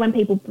 Similarly, when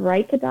people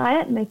break a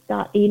diet and they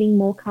start eating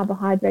more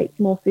carbohydrates,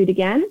 more food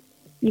again,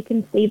 you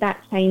can see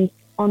that change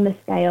on the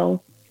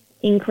scale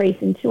increase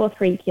in 2 or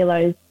 3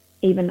 kilos,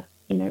 even,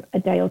 a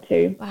day or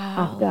two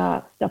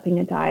after stopping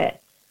a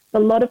diet. A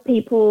lot of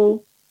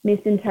people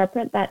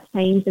misinterpret that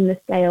change in the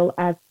scale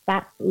as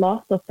fat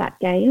loss or fat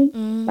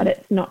gain, but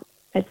it's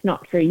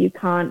not true. You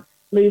can't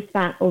lose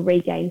fat or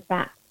regain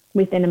fat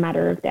within a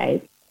matter of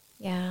days.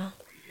 Yeah.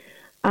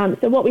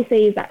 So what we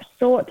see is that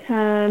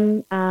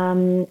short-term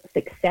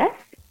success,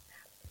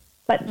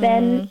 but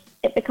then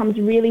it becomes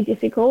really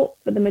difficult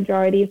for the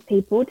majority of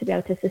people to be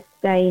able to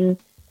sustain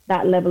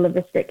that level of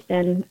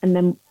restriction, and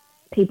then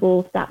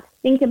people start to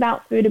think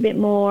about food a bit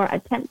more,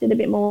 attempt it a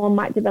bit more,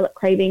 might develop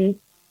cravings,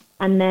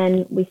 and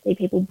then we see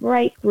people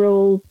break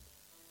rules,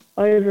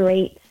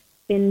 overeat,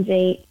 binge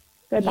eat,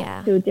 go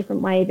back to a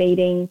different way of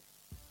eating,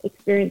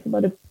 experience a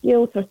lot of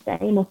guilt or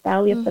shame or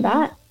failure for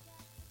that,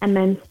 and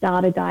then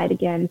start a diet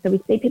again. So we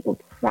see people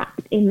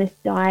trapped in this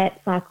diet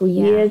cycle,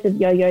 years of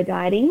yo-yo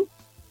dieting.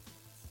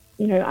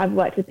 I've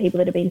worked with people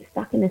that have been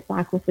stuck in this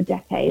cycle for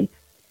decades,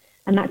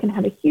 and that can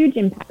have a huge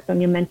impact on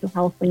your mental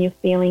health when you're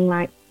feeling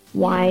like,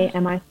 why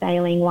am I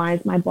failing? Why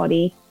is my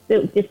body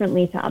built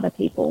differently to other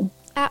people?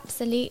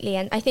 Absolutely,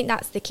 and I think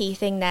that's the key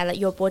thing there. Like,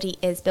 your body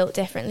is built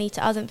differently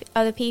to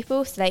other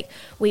people. So, like,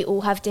 we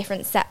all have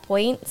different set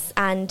points,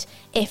 and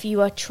if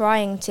you are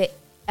trying to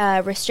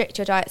restrict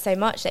your diet so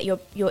much that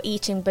you're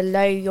eating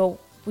below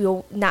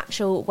your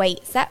natural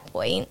weight set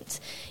point,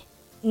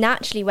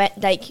 naturally,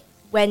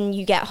 when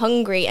you get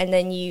hungry and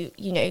then you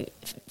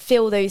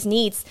feel those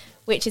needs,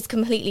 which is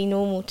completely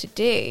normal to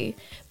do,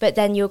 but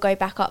then you'll go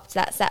back up to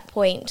that set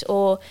point.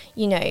 Or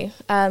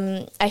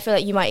I feel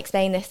like you might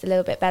explain this a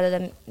little bit better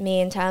than me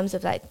in terms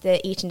of like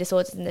the eating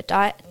disorders and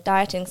the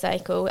dieting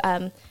cycle,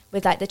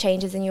 with like the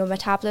changes in your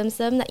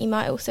metabolism that you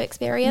might also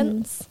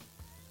experience.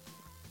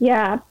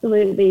 Yeah,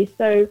 absolutely.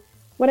 So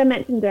what I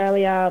mentioned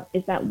earlier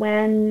is that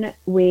when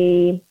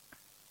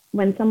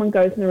someone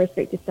goes on a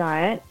restricted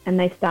diet and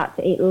they start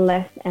to eat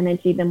less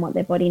energy than what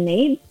their body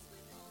needs,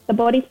 the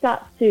body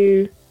starts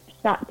to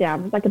shut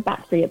down. It's like a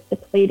battery. It's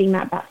depleting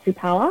that battery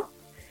power,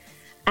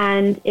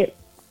 and it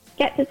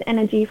gets its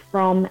energy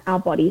from our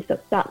body. So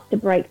it starts to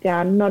break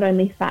down not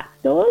only fat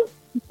stores,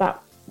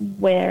 but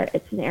where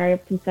it's an area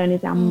of concern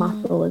is our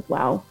muscle as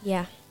well.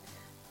 Yeah.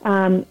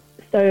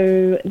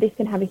 So this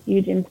can have a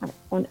huge impact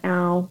on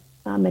our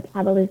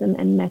metabolism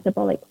and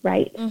metabolic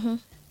rate.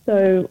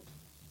 So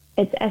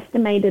it's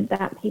estimated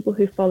that people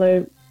who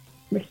follow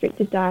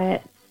restricted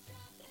diets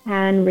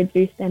can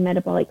reduce their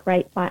metabolic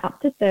rate by up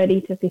to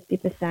 30 to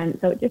 50%.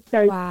 So it just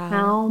shows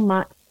how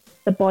much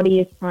the body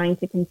is trying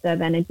to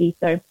conserve energy.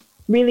 So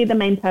really the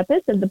main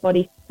purpose of the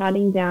body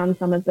shutting down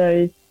some of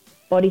those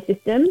body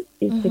systems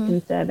is to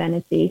conserve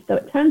energy. So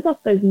it turns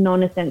off those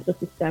non-essential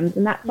systems,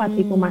 and that's why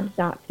people might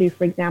start to,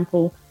 for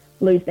example,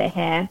 lose their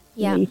hair.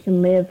 You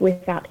can live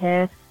without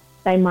hair.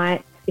 They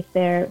might, if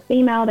they're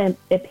female,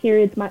 their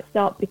periods might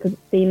stop because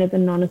it's seen as a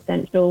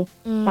non-essential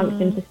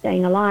function for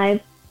staying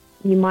alive.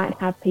 You might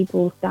have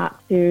people start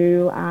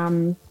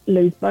to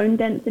lose bone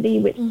density,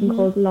 which can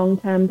cause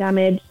long-term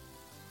damage,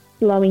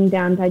 slowing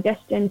down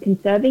digestion,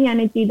 conserving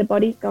energy. The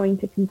body's going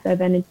to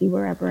conserve energy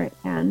wherever it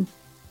can.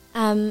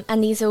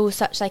 And these are all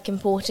such like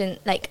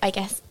important, like, I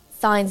guess,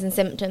 signs and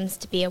symptoms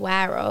to be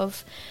aware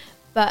of.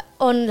 But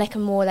on like a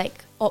more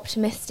like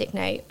optimistic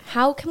note,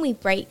 how can we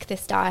break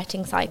this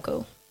dieting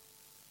cycle?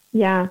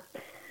 Yeah.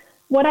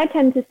 What I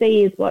tend to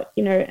see is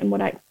and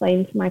what I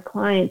explain to my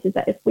clients is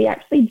that if we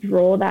actually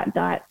draw that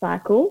diet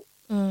cycle,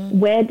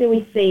 where do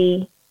we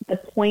see the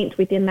point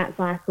within that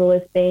cycle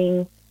as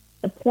being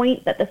the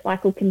point that the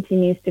cycle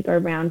continues to go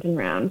round and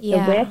round?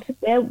 Yeah.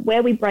 So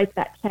where we break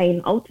that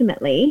chain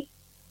ultimately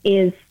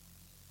is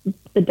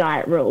the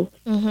diet rules.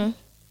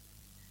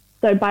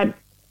 So by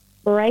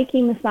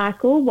breaking the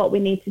cycle, what we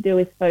need to do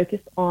is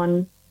focus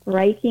on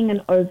breaking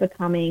and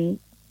overcoming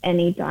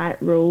any diet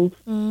rules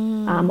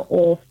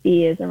or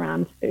fears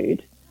around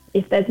food.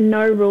 If there's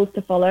no rules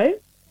to follow,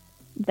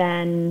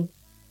 then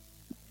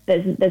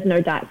there's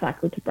no diet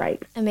cycle to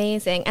break.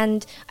 Amazing.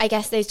 And I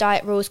guess those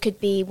diet rules could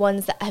be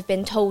ones that have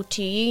been told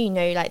to you,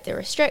 like the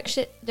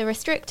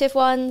restrictive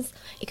ones.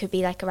 It could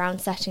be like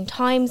around setting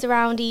times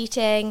around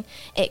eating.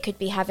 It could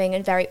be having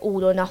a very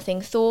all or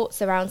nothing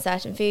thoughts around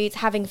certain foods,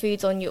 having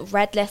foods on your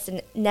red list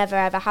and never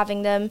ever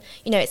having them.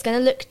 It's going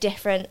to look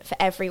different for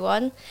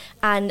everyone.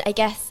 And I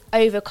guess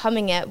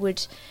overcoming it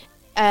would...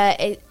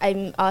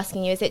 I'm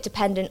asking you, is it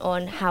dependent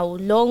on how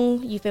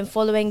long you've been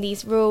following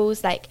these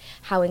rules, like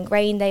how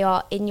ingrained they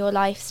are in your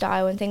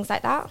lifestyle and things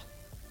like that?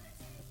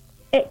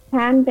 It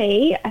can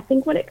be. I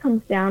think what it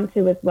comes down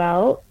to as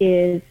well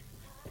is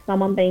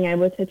someone being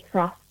able to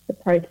trust the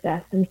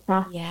process and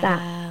trust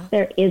that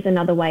there is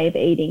another way of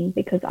eating,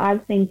 because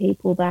I've seen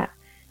people that,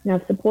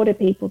 I've supported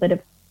people that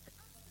have,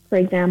 for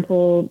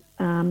example,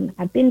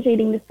 had binge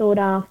eating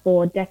disorder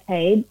for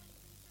decades,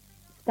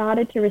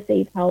 started to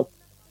receive help,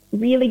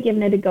 really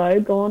given it a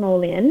go, gone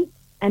all in,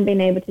 and been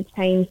able to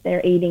change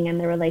their eating and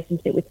their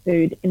relationship with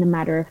food in a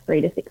matter of 3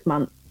 to 6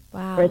 months.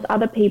 Wow. Whereas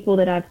other people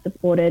that I've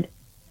supported,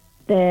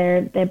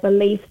 their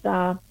beliefs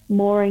are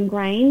more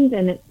ingrained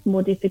and it's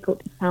more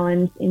difficult to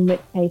challenge, in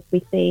which case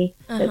we see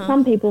that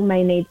some people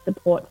may need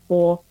support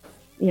for,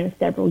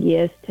 several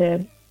years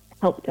to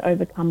help to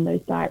overcome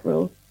those diet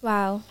rules.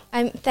 Wow.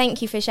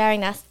 Thank you for sharing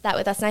that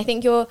with us. And I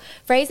think your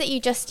phrase that you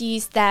just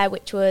used there,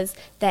 which was,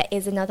 there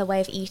is another way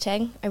of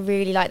eating, I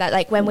really like that.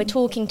 Like when we're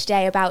talking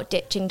today about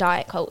ditching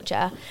diet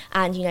culture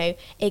and,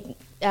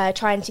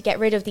 trying to get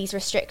rid of these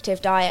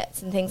restrictive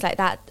diets and things like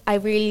that, I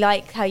really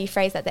like how you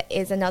phrase that there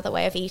is another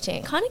way of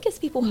eating. It kind of gives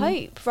people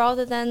hope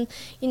rather than,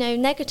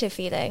 negative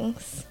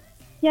feelings.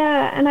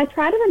 Yeah, and I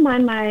try to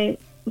remind my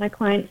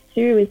clients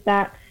too, is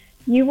that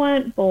you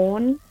weren't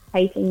born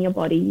hating your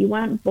body. You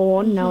weren't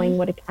born knowing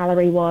what a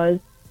calorie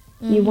was.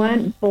 You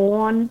weren't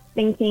born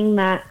thinking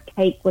that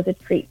cake was a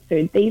treat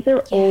food. These are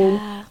all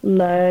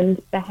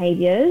learned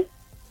behaviors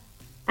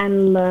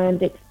and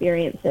learned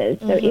experiences.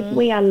 So if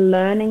we are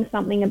learning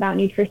something about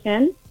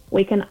nutrition,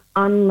 we can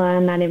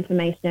unlearn that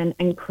information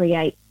and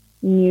create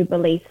new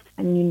beliefs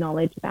and new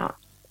knowledge about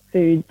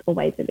foods or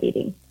ways of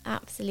eating.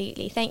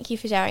 Absolutely. Thank you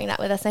for sharing that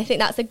with us. I think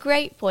that's a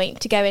great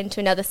point to go into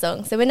another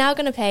song. So we're now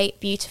going to play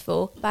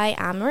Beautiful by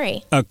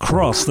Anne-Marie.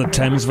 Across the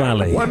Thames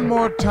Valley. One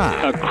more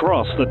time.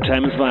 Across the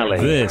Thames Valley.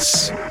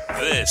 This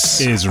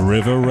is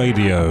River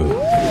Radio.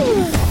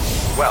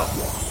 Well,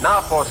 now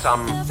for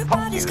some pop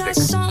Everybody's music. got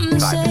something to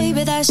say,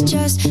 but that's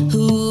just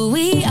who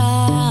we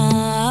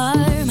are.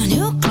 My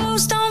new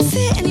clothes don't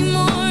fit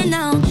anymore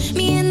now.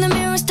 Me in the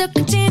mirror still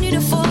continue to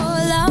fall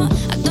out.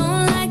 I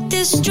don't like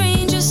this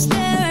stranger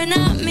staring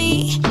at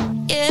me.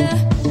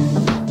 Yeah.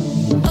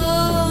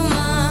 Oh,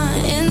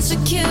 my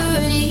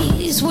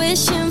insecurities,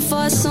 wishing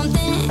for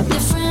something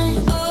different.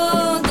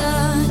 Oh,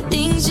 the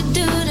things you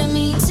do to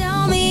me,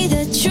 tell me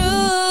the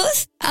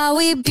truth. Are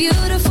we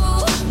beautiful?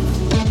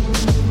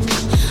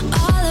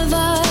 All of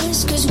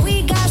us, 'cause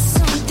we got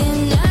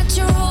something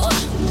natural.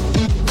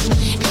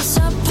 It's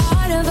a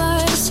part of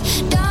us,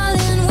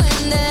 darling,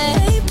 when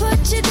they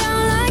put you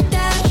down like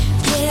that.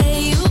 Yeah,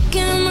 you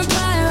can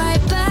reply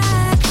right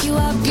back. You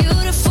are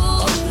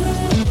beautiful.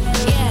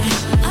 Yeah,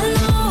 I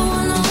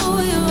know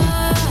you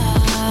are.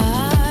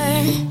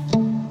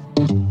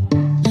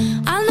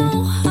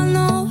 I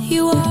know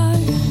you are.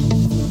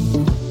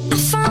 I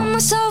found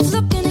myself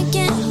looking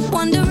again,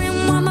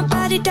 wondering why my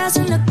body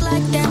doesn't look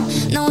like them.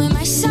 No, it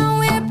might sound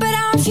weird, but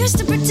I refuse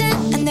to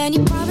pretend. And then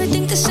you probably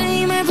think the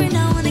same every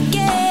now and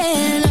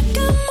again. I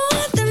got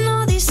more than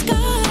all these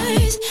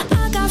scars.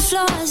 I got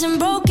flaws and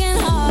broken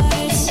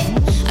hearts.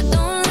 I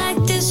don't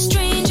like this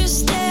stranger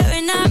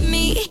staring at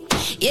me.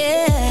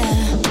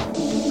 Yeah.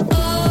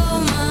 Oh,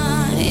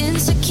 my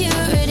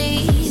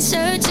insecurities,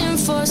 searching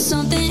for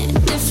something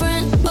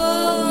different.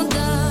 Oh,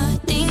 the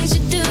things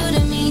you do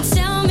to me,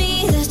 tell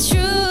me the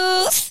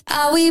truth.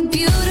 Are we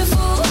beautiful?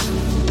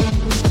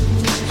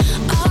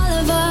 All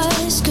of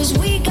us, 'cause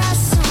we got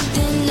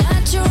something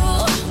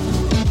natural.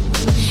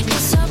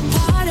 It's a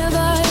part of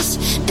us,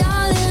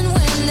 darling,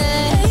 when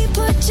they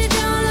put you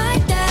down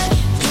like that.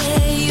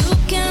 Yeah, you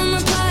can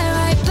reply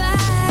right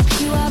back.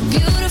 You are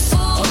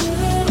beautiful.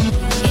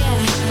 Yeah,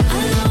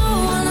 I know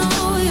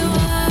you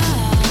are.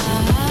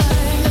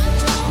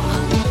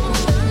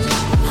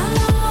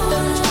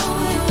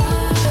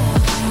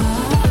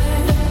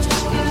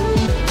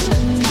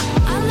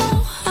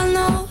 I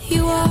know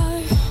you are.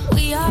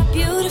 We are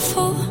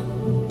beautiful.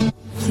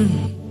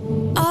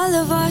 All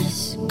of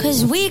us,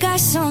 'cause we got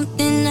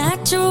something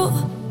natural.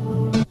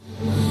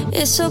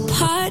 It's a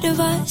part of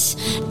us,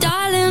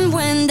 darling,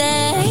 when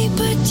they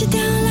put you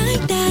down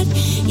like that.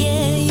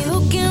 Yeah,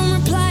 you can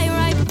reply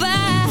right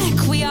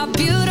back. We are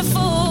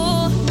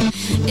beautiful.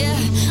 Yeah,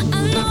 I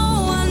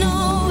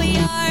know we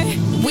are.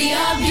 We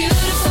are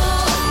beautiful.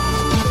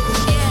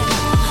 Yeah,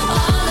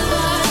 all of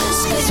us,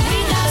 'cause we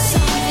got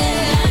something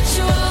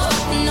natural.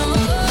 No,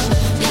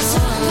 it's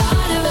a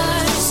part of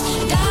us,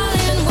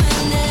 darling, when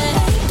they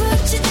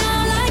put you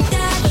down like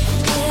that.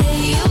 Yeah,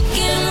 you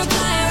can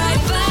reply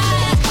right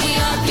back. We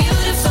are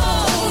beautiful.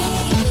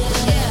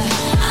 Yeah,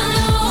 I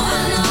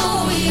know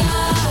we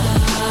are.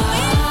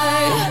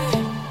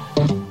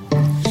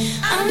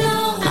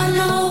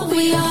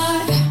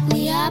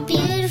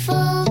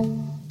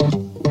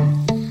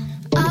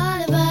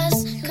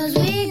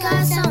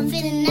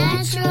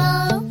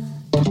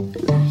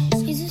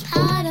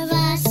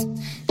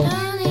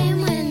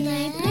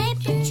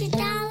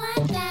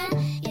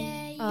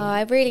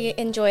 I really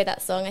enjoy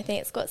that song. I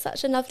think it's got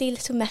such a lovely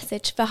little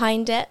message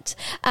behind it.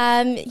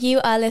 You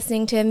are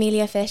listening to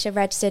Emilia Fish, a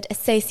registered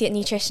associate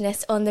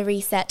nutritionist on The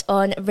Reset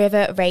on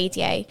River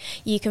Radio.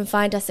 You can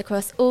find us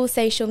across all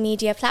social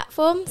media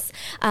platforms,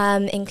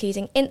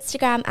 including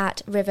Instagram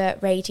at River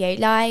Radio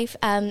Live.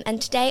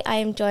 And today I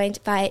am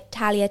joined by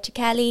Talia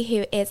Ceccele,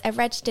 who is a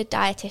registered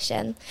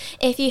dietitian.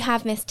 If you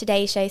have missed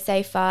today's show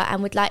so far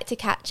and would like to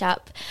catch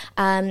up,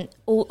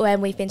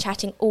 when we've been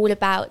chatting all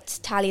about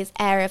Talia's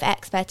area of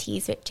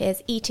expertise, which is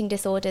eating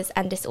disorders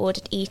and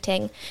disordered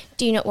eating,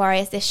 do not worry,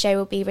 as this show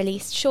will be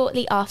released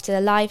shortly after the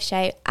live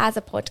show as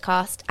a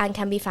podcast and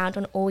can be found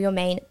on all your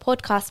main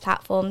podcast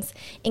platforms,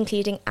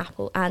 including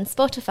Apple and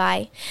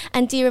Spotify.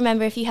 And do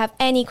remember, if you have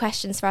any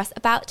questions for us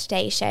about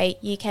today's show,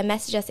 you can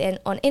message us in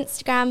on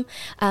Instagram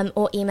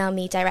or email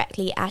me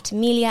directly at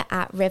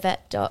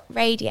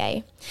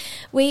emilia@river.radio.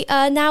 We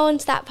are now on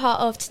to that part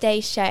of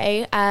today's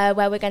show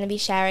where we're going to be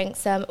sharing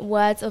some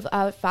words of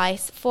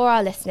advice for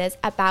our listeners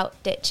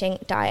about ditching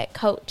diet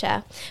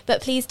culture.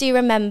 But please do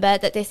remember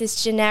that this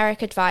is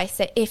generic advice,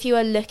 so if you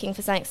are looking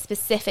for something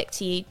specific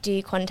to you,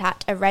 do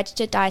contact a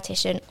registered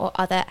dietitian or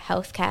other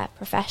healthcare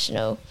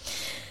professional.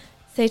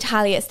 So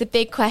Talia, it's the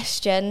big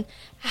question.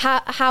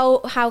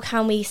 How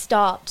can we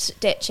start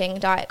ditching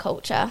diet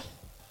culture?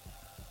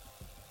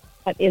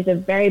 That is a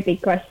very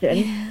big question.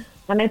 Yeah.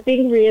 And I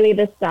think really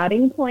the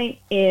starting point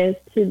is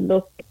to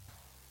look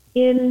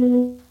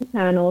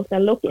internal, so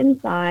look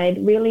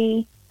inside,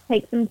 really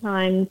take some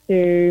time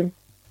to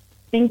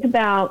think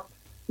about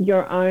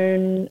your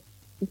own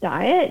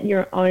diet,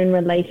 your own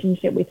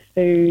relationship with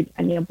food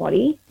and your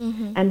body,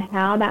 and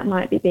how that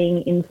might be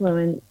being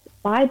influenced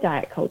by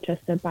diet culture,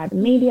 so by the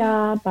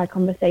media, by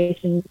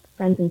conversations with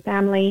friends and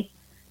family.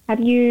 Have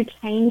you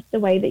changed the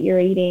way that you're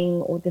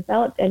eating or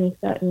developed any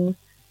certain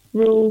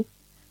rules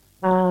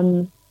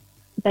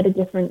that are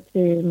different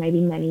to maybe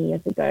many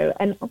years ago?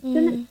 And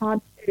often it's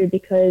hard to,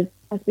 because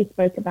as we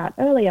spoke about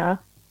earlier,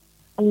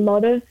 a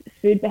lot of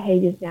food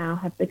behaviors now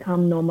have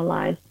become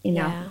normalized in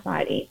our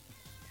society.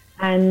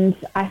 And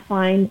I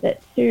find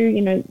that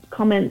too,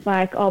 comments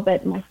like, oh,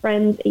 but my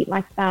friends eat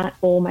like that,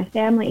 or my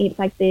family eats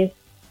like this,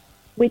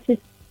 which is,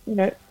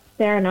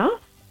 fair enough,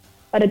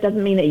 but it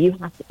doesn't mean that you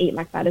have to eat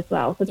like that as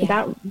well. So it's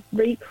about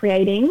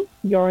recreating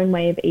your own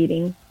way of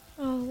eating.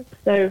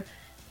 So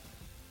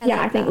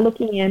I think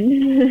looking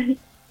in...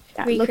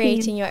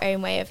 recreating your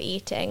own way of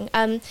eating.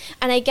 And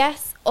I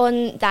guess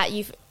on that,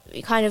 you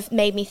kind of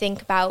made me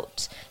think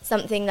about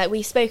something that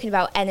we've spoken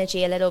about,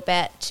 energy a little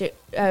bit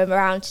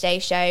around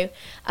today's show,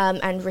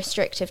 and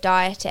restrictive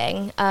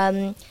dieting.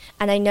 And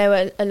I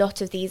know a lot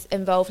of these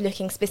involve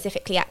looking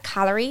specifically at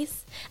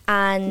calories.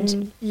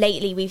 And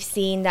lately we've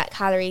seen that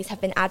calories have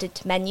been added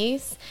to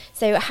menus.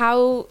 So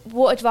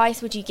what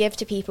advice would you give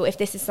to people if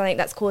this is something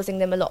that's causing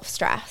them a lot of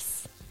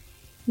stress?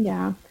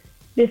 Yeah.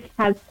 This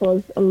has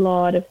caused a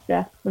lot of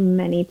stress for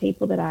many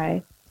people that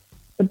I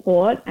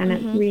support, and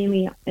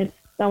it's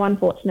so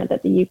unfortunate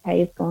that the UK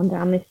has gone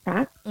down this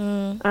track.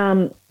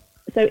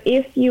 So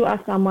if you are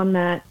someone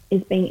that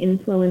is being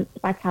influenced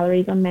by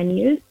calories on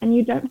menus, and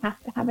you don't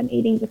have to have an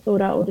eating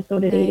disorder or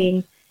disordered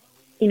eating,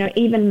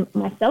 even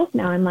myself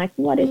now, I'm like,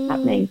 what is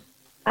happening?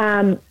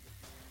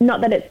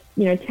 Not that it's,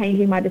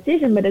 changing my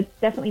decision, but it's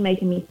definitely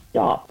making me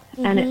stop.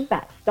 And it's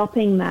that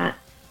stopping that,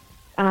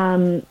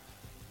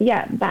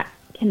 that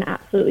can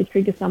absolutely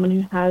trigger someone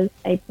who has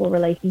a poor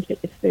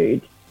relationship with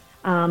food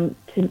to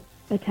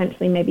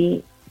potentially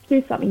maybe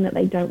choose something that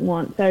they don't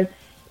want. So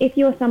if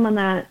you're someone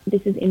that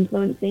this is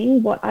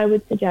influencing, what I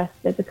would suggest,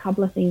 there's a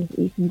couple of things that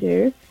you can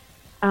do.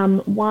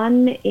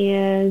 One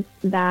is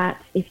that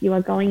if you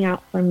are going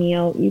out for a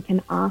meal, you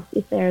can ask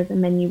if there is a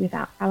menu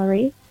without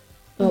calories.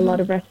 So a lot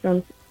of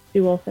restaurants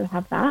do also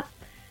have that.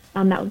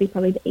 That would be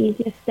probably the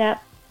easiest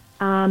step.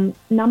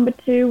 Number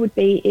two would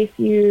be, if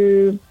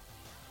you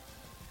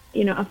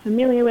are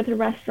familiar with a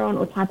restaurant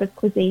or type of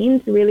cuisine,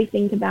 to really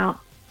think about,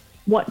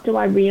 what do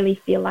I really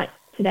feel like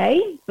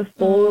today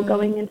before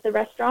going into the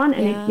restaurant?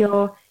 And if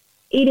you're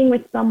eating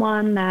with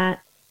someone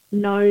that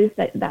knows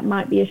that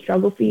might be a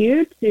struggle for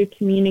you, to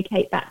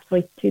communicate that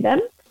choice to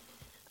them.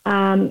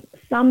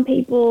 Some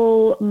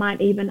people might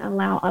even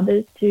allow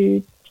others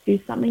to choose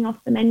something off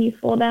the menu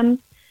for them.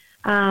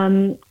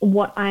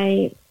 What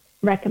I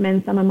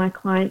recommend some of my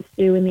clients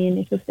do in the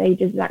initial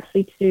stages is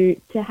actually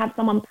to have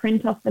someone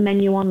print off the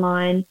menu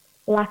online,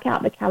 black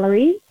out the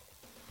calories,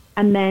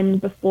 and then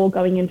before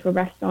going into a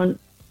restaurant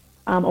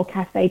or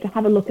cafe, to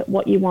have a look at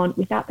what you want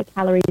without the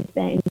calories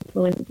there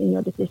influencing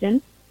your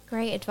decision.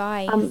 Great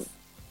advice.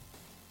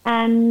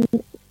 And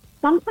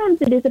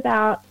sometimes it is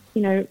about,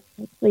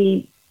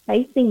 actually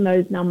facing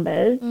those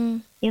numbers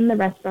in the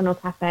restaurant or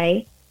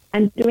cafe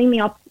and doing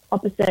the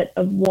opposite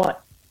of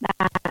what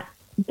that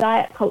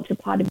diet culture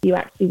part of you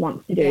actually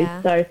wants to do.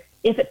 Yeah. So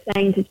if it's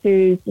saying to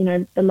choose,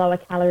 the lower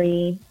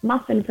calorie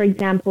muffin, for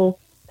example,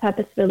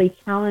 purposefully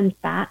challenge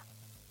that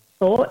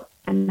thought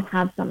and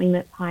have something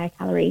that's higher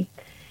calorie.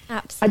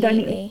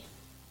 Absolutely.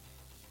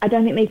 I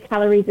don't think these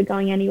calories are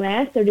going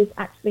anywhere. So it is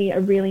actually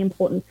a really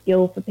important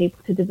skill for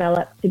people to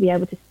develop, to be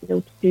able to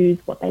still choose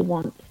what they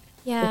want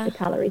Yeah. with the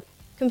calories.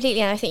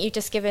 Completely, and I think you've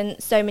just given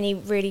so many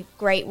really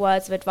great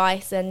words of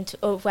advice and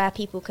of where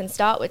people can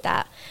start with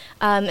that.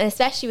 And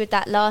especially with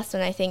that last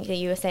one, I think that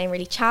you were saying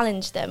really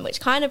challenge them, which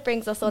kind of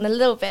brings us on a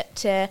little bit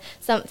to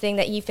something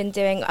that you've been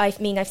doing. I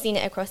mean, I've seen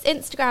it across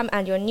Instagram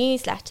and your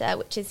newsletter,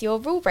 which is your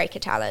Rule Breaker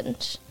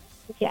Challenge.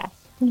 Yeah.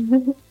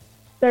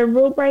 So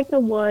Rule Breaker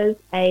was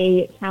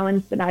a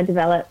challenge that I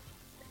developed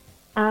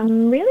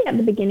really at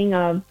the beginning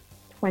of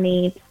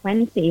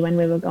 2020 when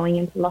we were going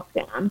into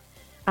lockdown.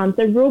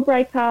 So Rule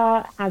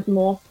Breaker has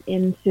morphed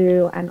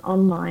into an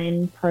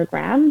online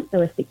program,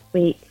 so a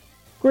 6-week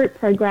group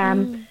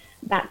program.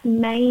 That's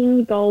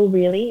main goal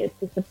really is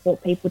to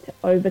support people to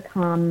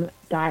overcome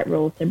diet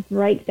rules, to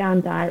break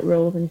down diet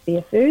rules and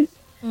fear foods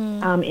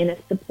in a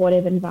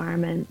supportive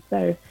environment.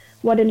 So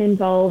what it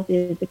involves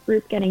is a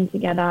group getting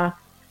together,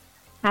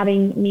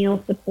 having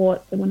meal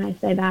support. So when I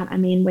say that, I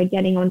mean we're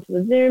getting onto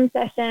a Zoom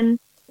session,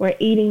 we're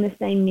eating the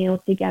same meal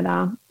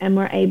together, and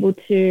we're able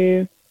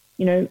to,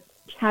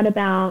 chat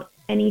about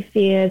any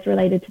fears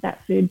related to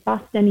that food,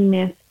 bust any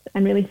myths,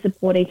 and really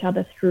support each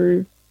other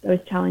through those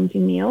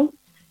challenging meals.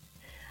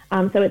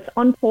 So it's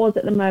on pause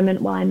at the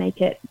moment while I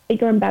make it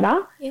bigger and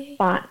better. Yeah.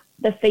 But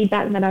the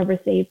feedback that I've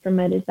received from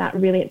it is that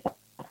really it's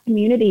a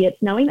community. It's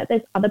knowing that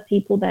there's other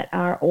people that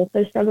are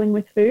also struggling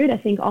with food. I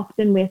think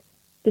often with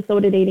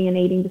disordered eating and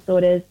eating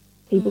disorders,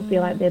 people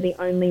feel like they're the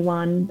only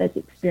one that's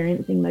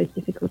experiencing those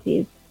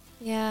difficulties.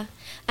 Yeah,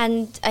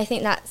 and I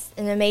think that's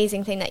an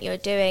amazing thing that you're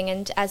doing.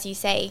 And as you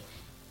say,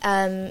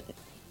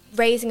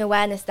 raising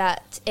awareness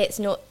that it's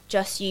not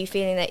just you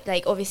feeling that,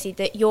 like, obviously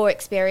that your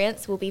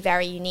experience will be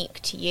very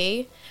unique to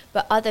you,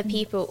 but other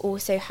people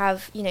also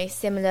have,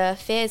 similar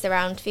fears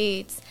around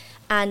foods.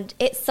 And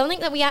it's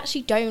something that we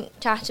actually don't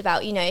chat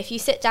about. If you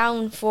sit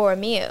down for a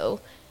meal,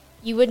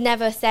 you would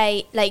never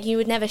say, you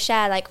would never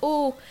share,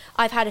 oh,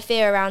 I've had a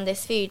fear around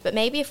this food. But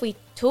maybe if we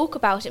talk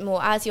about it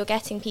more, as you're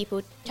getting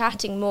people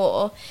chatting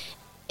more,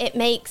 it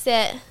makes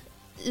it,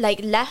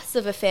 less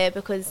of a fear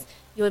because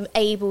you're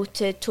able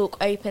to talk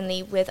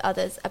openly with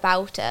others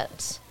about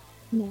it.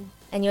 Yeah.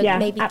 And you're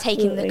maybe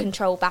taking the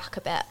control back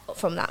a bit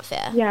from that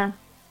fear.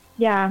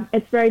 Yeah.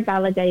 It's very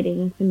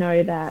validating to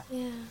know that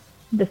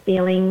the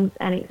feelings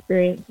and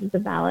experiences are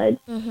valid.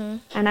 Mm-hmm.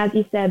 And as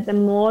you said, the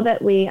more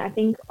that I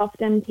think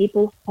often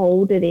people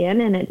hold it in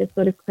and it just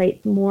sort of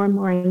creates more and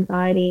more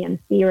anxiety and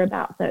fear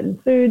about certain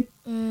foods.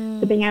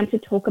 So being able to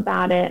talk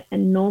about it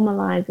and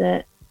normalize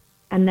it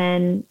and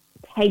then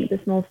take the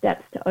small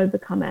steps to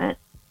overcome it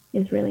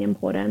is really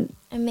important.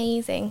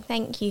 Amazing.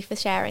 Thank you for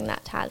sharing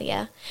that,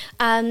 Talia.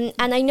 And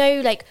I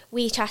know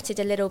we chatted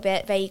a little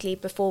bit vaguely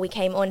before we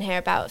came on here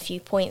about a few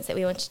points that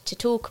we wanted to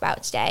talk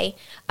about today.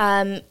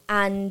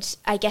 And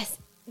I guess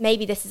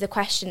maybe this is a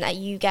question that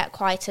you get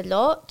quite a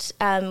lot,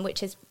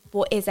 which is,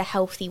 what is a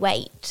healthy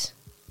weight?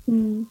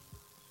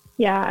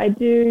 Yeah, I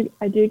do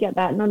get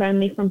that, not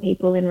only from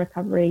people in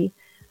recovery,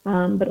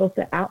 but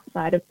also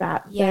outside of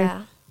that. Yeah.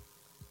 So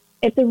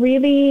it's a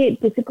really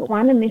difficult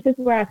one, and this is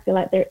where I feel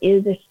like there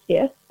is a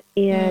shift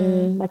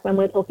in, when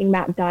we're talking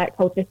about diet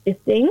culture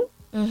shifting.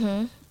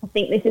 I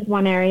think this is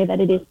one area that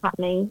it is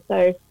happening.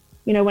 So,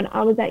 when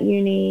I was at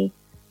uni,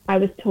 I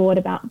was taught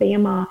about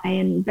BMI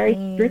and very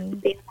strict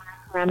BMI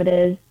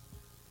parameters.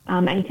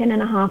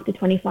 18.5 to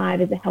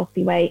 25 is a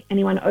healthy weight.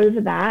 Anyone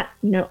over that,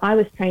 I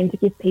was trained to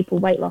give people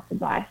weight loss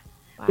advice,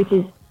 which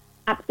is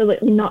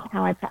absolutely not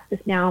how I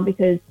practice now,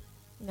 because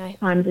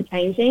times are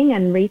changing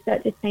and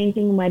research is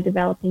changing, and we're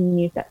developing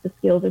new sets of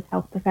skills as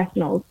health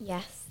professionals.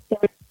 Yes. So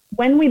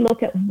when we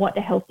look at what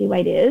a healthy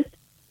weight is,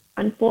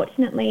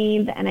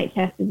 unfortunately, the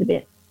NHS is a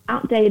bit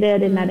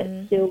outdated in that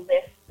it still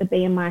lists the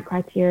BMI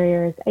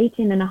criteria as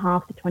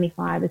 18.5 to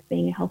 25 as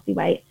being a healthy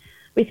weight,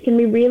 which can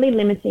be really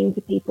limiting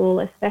to people,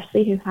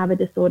 especially who have a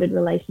disordered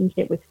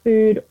relationship with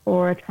food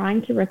or are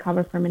trying to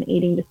recover from an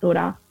eating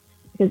disorder,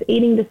 because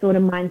eating disorder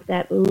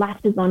mindset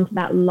latches onto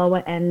that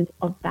lower end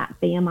of that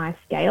BMI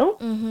scale.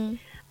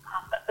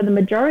 But for the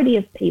majority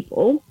of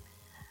people,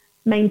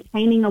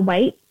 maintaining a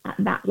weight at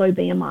that low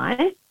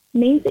BMI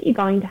means that you're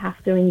going to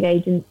have to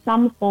engage in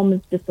some form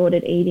of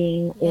disordered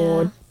eating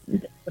or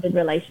disordered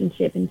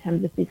relationship in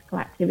terms of physical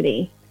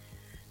activity.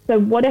 So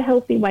what a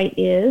healthy weight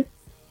is,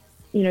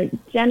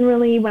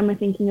 generally when we're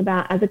thinking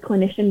about, as a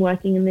clinician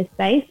working in this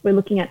space, we're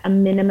looking at a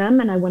minimum,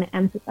 and I want to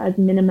emphasize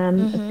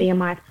minimum of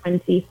BMI of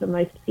 20 for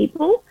most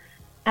people.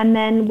 And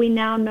then we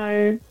now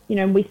know,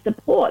 we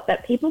support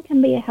that people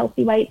can be a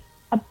healthy weight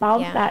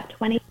above that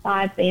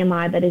 25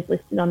 BMI that is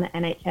listed on the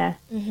NHS.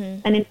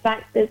 And in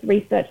fact, there's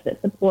research that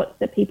supports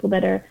that people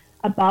that are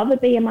above a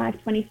BMI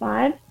of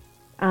 25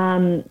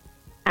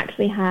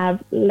 actually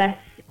have less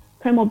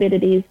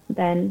comorbidities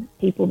than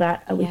people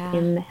that are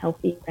within the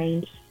healthy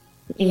range,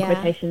 in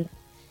quotation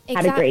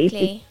categories.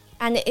 Exactly.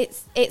 And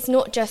it's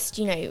not just,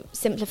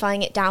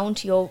 simplifying it down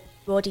to your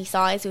body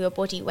size or your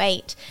body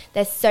weight.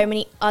 There's so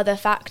many other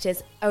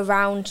factors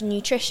around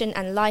nutrition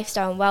and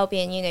lifestyle and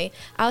well-being,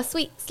 our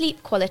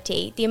sleep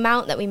quality, the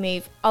amount that we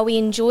move. Are we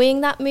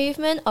enjoying that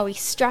movement? Are we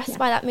stressed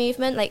by that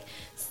movement?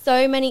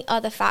 So many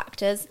other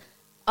factors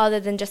other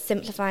than just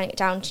simplifying it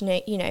down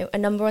to, a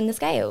number on the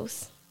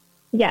scales?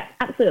 Yeah,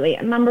 absolutely.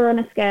 A number on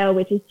a scale,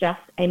 which is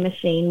just a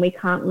machine. We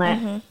can't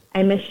let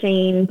a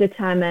machine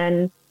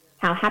determine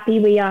how happy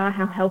we are,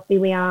 how healthy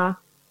we are.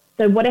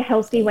 So what a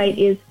healthy weight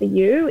is for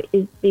you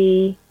is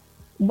the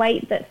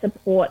weight that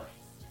supports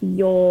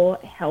your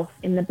health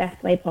in the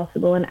best way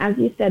possible. And as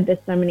you said, there's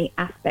so many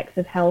aspects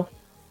of health.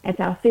 It's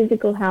our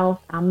physical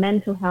health, our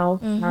mental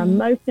health, our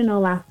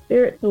emotional, our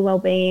spiritual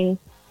well-being.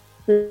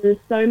 So there's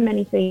so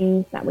many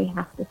things that we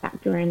have to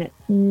factor in. It's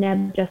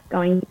never just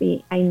going to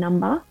be a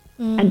number.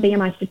 And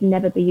BMI should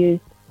never be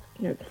used,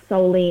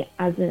 solely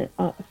as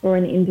for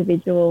an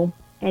individual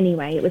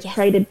anyway. It was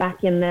created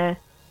back in the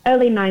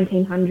early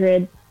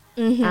 1900s.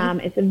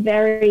 It's a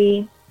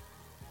very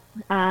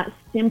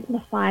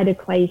simplified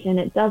equation.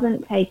 It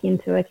doesn't take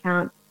into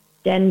account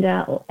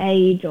gender or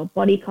age or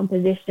body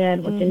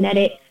composition or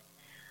genetics,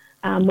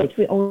 which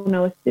we all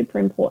know is super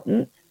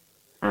important.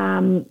 So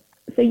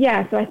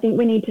I think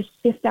we need to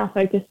shift our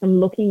focus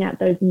from looking at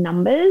those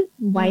numbers,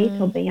 weight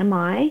or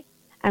BMI,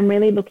 and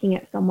really looking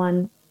at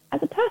someone as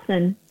a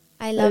person.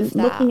 I love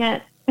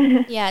that.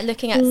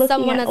 Looking at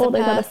someone as all a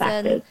those other person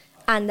factors.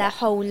 and their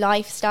whole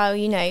lifestyle,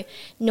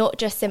 not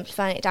just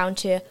simplifying it down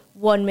to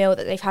one meal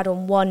that they've had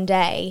on one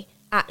day,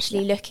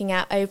 actually looking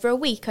at over a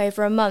week,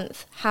 over a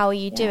month, how are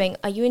you doing?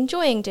 Are you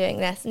enjoying doing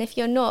this? And if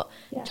you're not,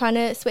 trying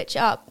to switch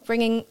it up,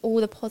 bringing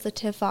all the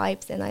positive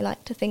vibes in, I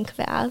like to think of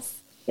it as.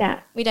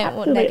 Yeah, we don't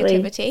want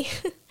absolutely.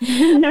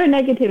 negativity. No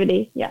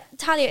negativity, yeah.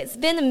 Talia, it's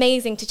been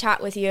amazing to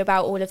chat with you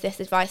about all of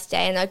this advice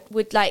today, and I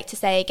would like to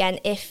say again,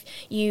 if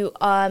you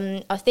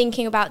are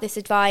thinking about this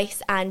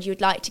advice and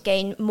you'd like to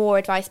gain more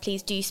advice,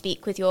 please do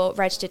speak with your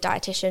registered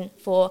dietitian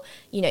for,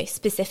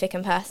 specific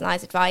and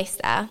personalised advice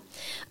there.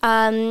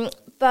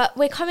 But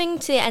we're coming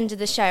to the end of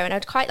the show, and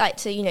I'd quite like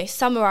to,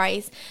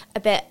 summarise a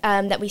bit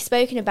that we've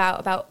spoken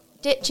about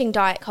ditching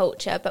diet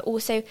culture, but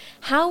also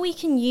how we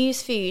can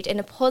use food in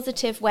a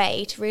positive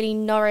way to really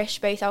nourish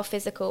both our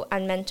physical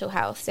and mental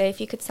health. So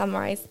if you could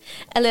summarise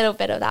a little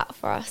bit of that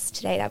for us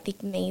today, that'd be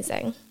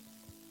amazing.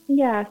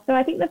 Yeah, so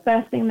I think the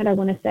first thing that I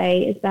want to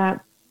say is that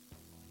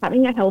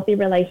having a healthy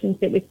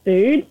relationship with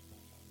food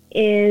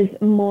is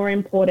more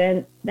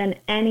important than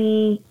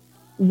any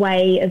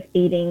way of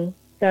eating.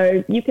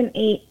 So you can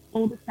eat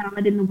all the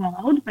salad in the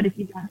world, but if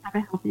you don't have a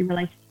healthy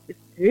relationship with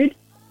food,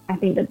 I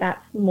think that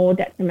that's more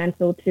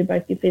detrimental to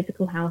both your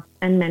physical health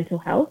and mental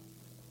health.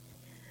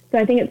 So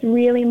I think it's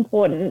really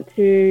important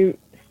to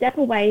step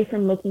away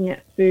from looking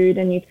at food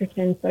and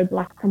nutrition so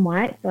black and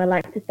white. So I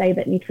like to say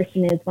that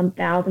nutrition is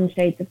 1,000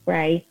 shades of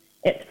grey.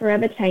 It's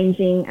forever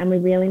changing, and we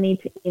really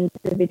need to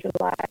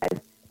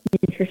individualise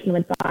nutritional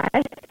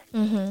advice.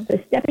 So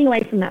stepping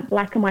away from that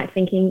black and white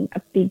thinking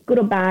of the good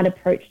or bad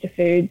approach to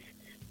foods,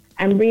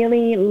 and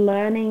really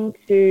learning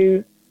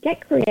to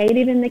get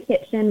creative in the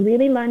kitchen,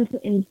 really learn to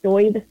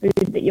enjoy the food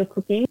that you're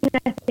cooking.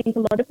 I think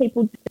a lot of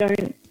people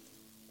don't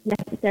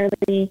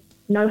necessarily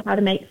know how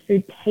to make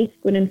food taste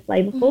good and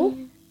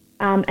flavorful.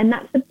 And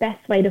that's the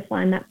best way to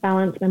find that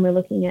balance when we're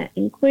looking at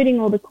including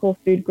all the core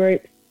food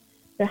groups.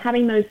 So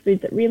having those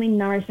foods that really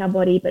nourish our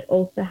body, but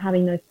also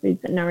having those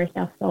foods that nourish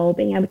our soul,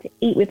 being able to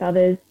eat with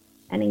others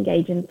and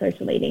engage in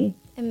social eating.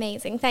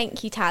 Amazing.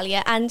 Thank you,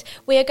 Talia. And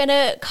we are going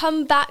to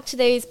come back to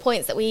those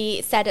points that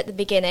we said at the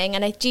beginning.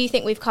 And I do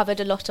think we've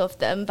covered a lot of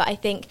them, but I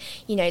think,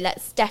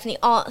 let's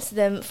definitely answer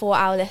them for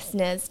our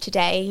listeners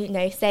today.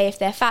 Say if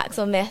they're facts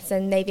or myths,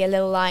 and maybe a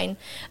little line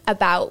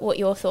about what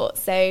your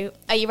thoughts. So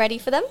are you ready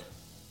for them?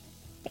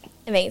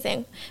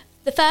 Amazing.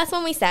 The first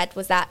one we said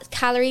was that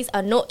calories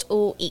are not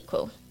all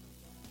equal.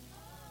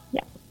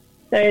 Yeah.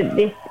 So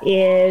this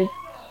is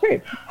true.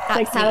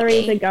 Absolutely. So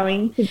calories are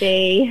going to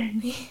be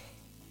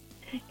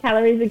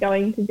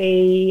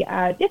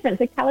different.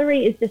 So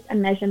calorie is just a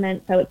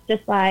measurement. So it's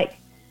just like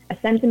a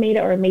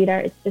centimetre or a metre.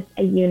 It's just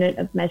a unit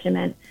of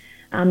measurement.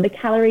 The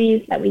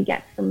calories that we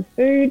get from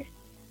food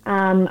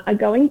are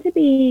going to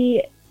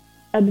be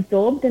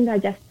absorbed and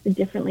digested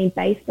differently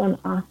based on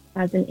us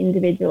as an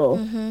individual,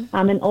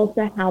 and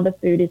also how the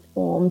food is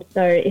formed.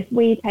 So if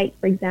we take,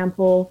 for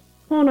example,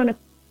 corn on a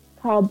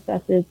cob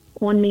versus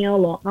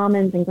cornmeal or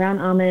almonds and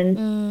ground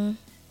almonds,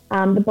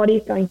 the body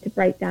is going to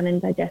break down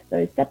and digest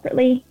those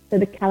separately. So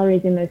the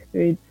calories in those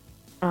foods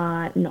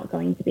are not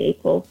going to be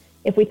equal.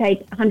 If we take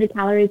 100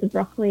 calories of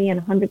broccoli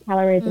and 100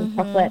 calories of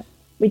chocolate,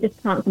 we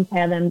just can't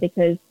compare them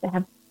because they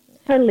have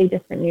totally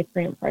different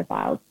nutrient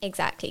profiles.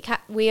 Exactly.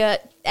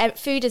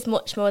 Food is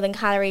much more than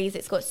calories.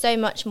 It's got so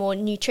much more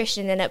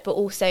nutrition in it, but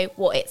also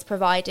what it's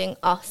providing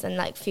us, and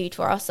like food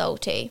for our soul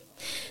too.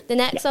 The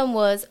next one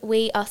was,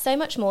 we are so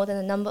much more than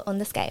a number on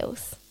the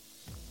scales.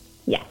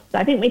 Yes, so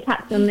I think we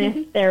touched on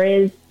this. There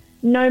is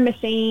no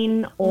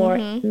machine or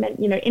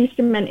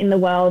instrument in the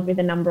world with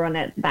a number on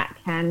it that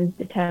can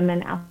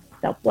determine our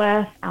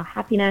self-worth, our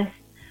happiness,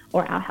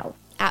 or our health.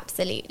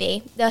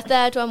 Absolutely. The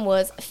third one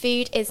was,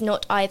 food is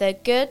not either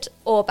good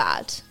or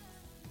bad.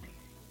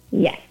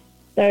 Yes.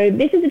 So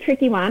this is a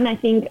tricky one. I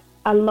think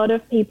a lot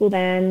of people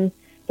then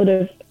sort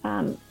of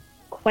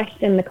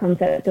question the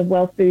concept of,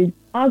 well, food's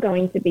are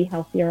going to be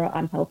healthier or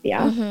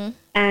unhealthier.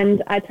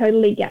 And I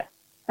totally get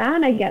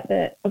that. I get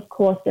that, of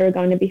course, there are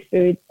going to be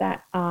foods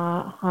that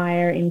are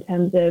higher in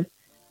terms of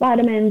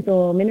vitamins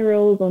or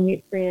minerals or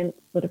nutrient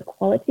sort of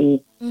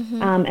quality.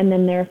 And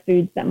then there are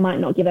foods that might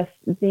not give us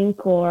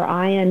zinc or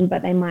iron,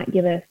 but they might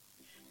give us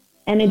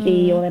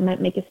energy or they might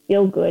make us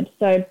feel good.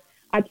 So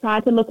I try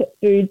to look at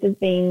foods as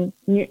being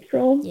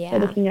neutral. So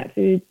looking at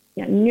foods,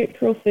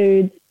 neutral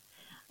foods,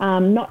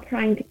 not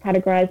trying to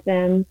categorize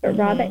them, but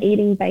rather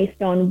eating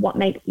based on what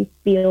makes you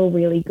feel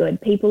really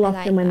good. People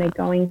often, when they're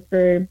going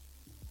through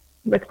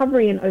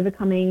recovery and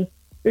overcoming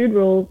food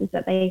rules, is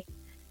that they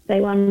say,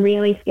 well, I'm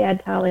really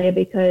scared, Talia,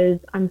 because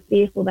I'm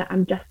fearful that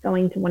I'm just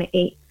going to want to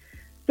eat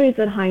foods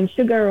that are high in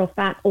sugar or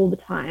fat all the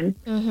time.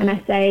 And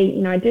I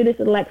say, I do this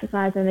little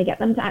exercise and I get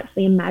them to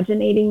actually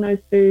imagine eating those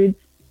foods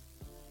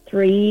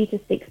 3 to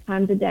 6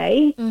 times a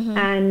day.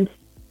 And,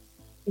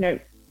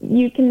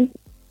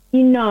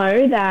 you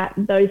know that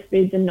those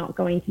foods are not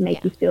going to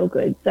make you feel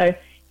good. So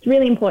it's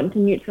really important to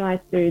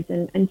neutralize foods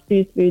and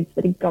choose foods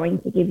that are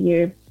going to give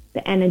you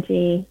the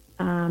energy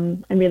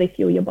and really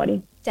fuel your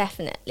body.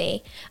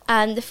 Definitely.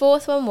 And the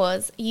fourth one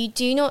was, you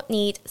do not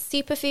need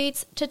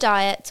superfoods to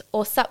diet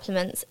or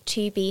supplements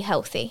to be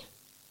healthy.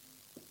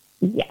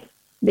 Yes,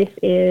 this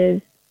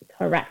is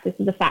correct. This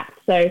is a fact.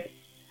 So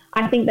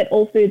I think that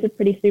all foods are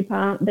pretty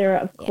super. There are,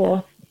 of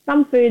course,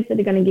 some foods that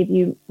are going to give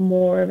you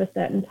more of a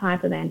certain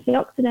type of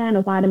antioxidant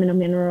or vitamin or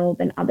mineral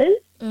than others.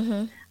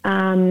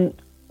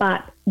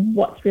 But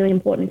what's really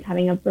important is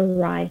having a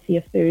variety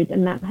of foods,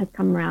 and that has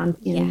come around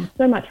in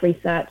so much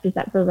research, is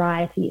that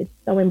variety is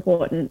so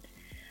important.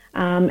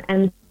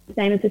 And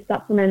same as with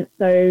supplements.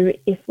 So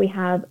if we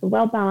have a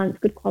well-balanced,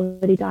 good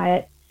quality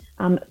diet,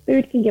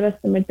 food can give us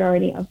the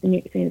majority of the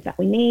nutrients that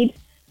we need.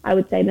 I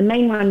would say the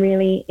main one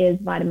really is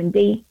vitamin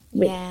D,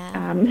 which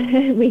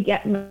we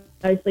get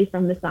mostly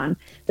from the sun.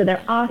 So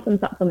there are some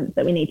supplements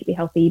that we need to be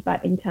healthy,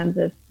 but in terms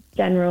of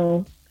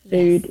general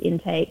food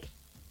intake,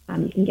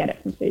 you can get it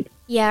from food.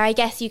 Yeah, I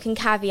guess you can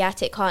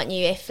caveat it, can't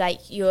you? If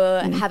you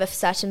have a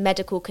certain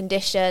medical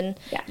condition,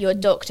 your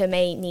doctor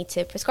may need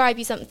to prescribe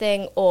you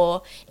something,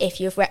 or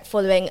if you're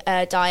following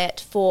a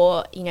diet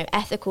for,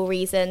 ethical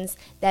reasons,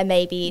 there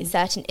may be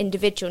certain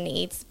individual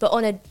needs. But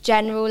on a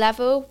general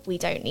level, we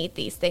don't need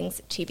these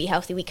things to be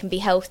healthy. We can be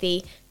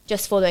healthy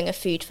just following a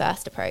food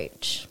first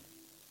approach.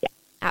 Yeah.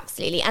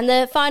 Absolutely. And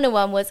the final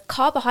one was,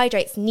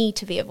 carbohydrates need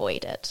to be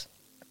avoided.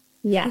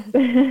 Yeah.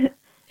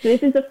 So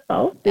this is a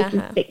false, this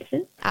is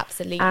fiction.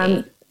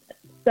 Absolutely.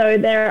 So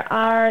there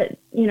are,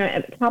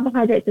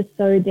 carbohydrates are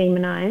so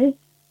demonized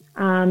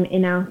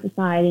in our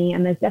society,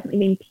 and there's definitely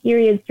been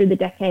periods through the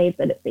decades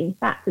that it's been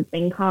fats, it's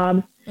been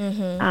carbs.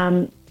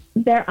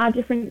 There are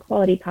different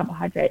quality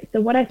carbohydrates. So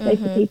what I say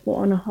to people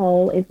on a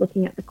whole is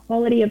looking at the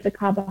quality of the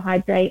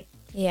carbohydrate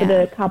for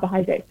the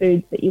carbohydrate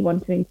foods that you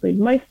want to include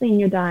mostly in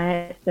your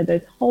diet. So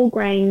those whole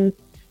grains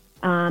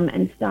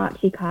and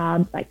starchy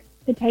carbs like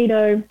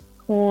potato,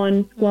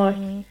 corn, squash,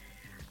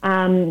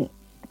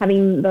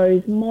 having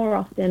those more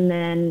often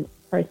than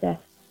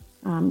processed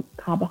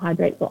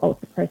carbohydrates or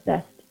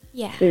ultra-processed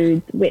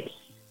foods, which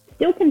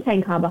still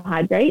contain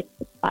carbohydrates,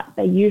 but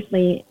they're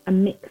usually a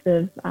mix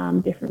of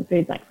different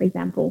foods. Like, for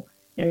example,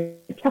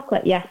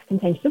 chocolate, yes,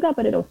 contains sugar,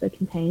 but it also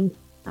contains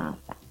fat.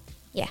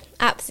 Yeah,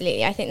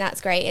 absolutely. I think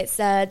that's great. It's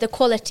the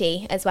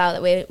quality as well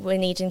that we're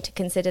needing to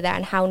consider there,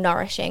 and how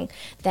nourishing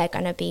they're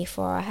going to be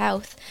for our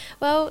health.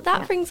 Well,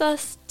 that brings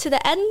us to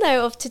the end,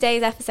 though, of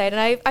today's episode.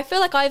 And I feel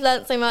like I've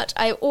learned so much.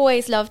 I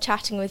always love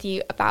chatting with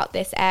you about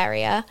this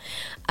area.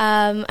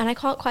 And I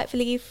can't quite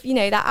believe,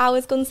 that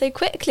hour's gone so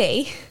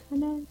quickly. I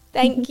know.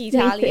 Thank you,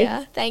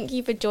 Talia. Thank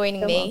you for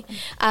joining me.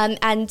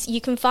 And you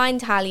can find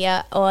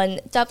Talia on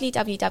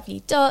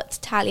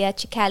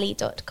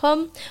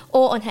www.taliaceccele.com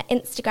or on her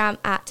Instagram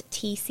at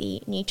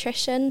TC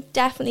Nutrition.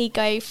 Definitely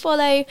go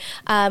follow.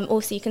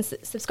 Also, you can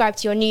subscribe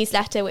to your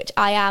newsletter, which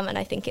I am, and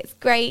I think it's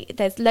great.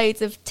 There's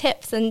loads of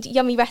tips and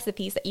yummy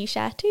recipes that you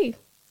share too.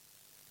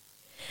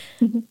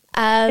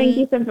 Thank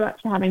you so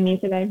much for having me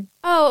today.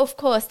 Oh, of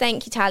course.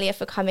 Thank you, Talia,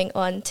 for coming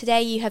on.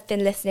 Today you have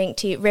been listening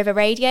to River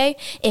Radio.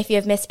 If you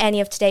have missed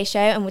any of today's show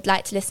and would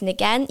like to listen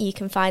again, you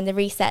can find the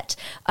reset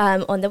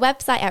on the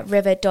website at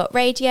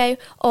river.radio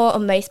or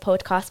on most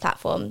podcast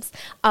platforms.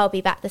 I'll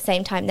be back the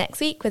same time next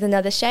week with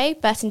another show,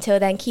 but until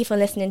then, keep on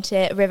listening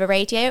to River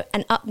Radio.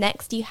 And up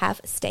next, you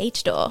have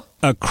Stage Door.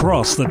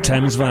 Across the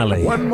Thames Valley.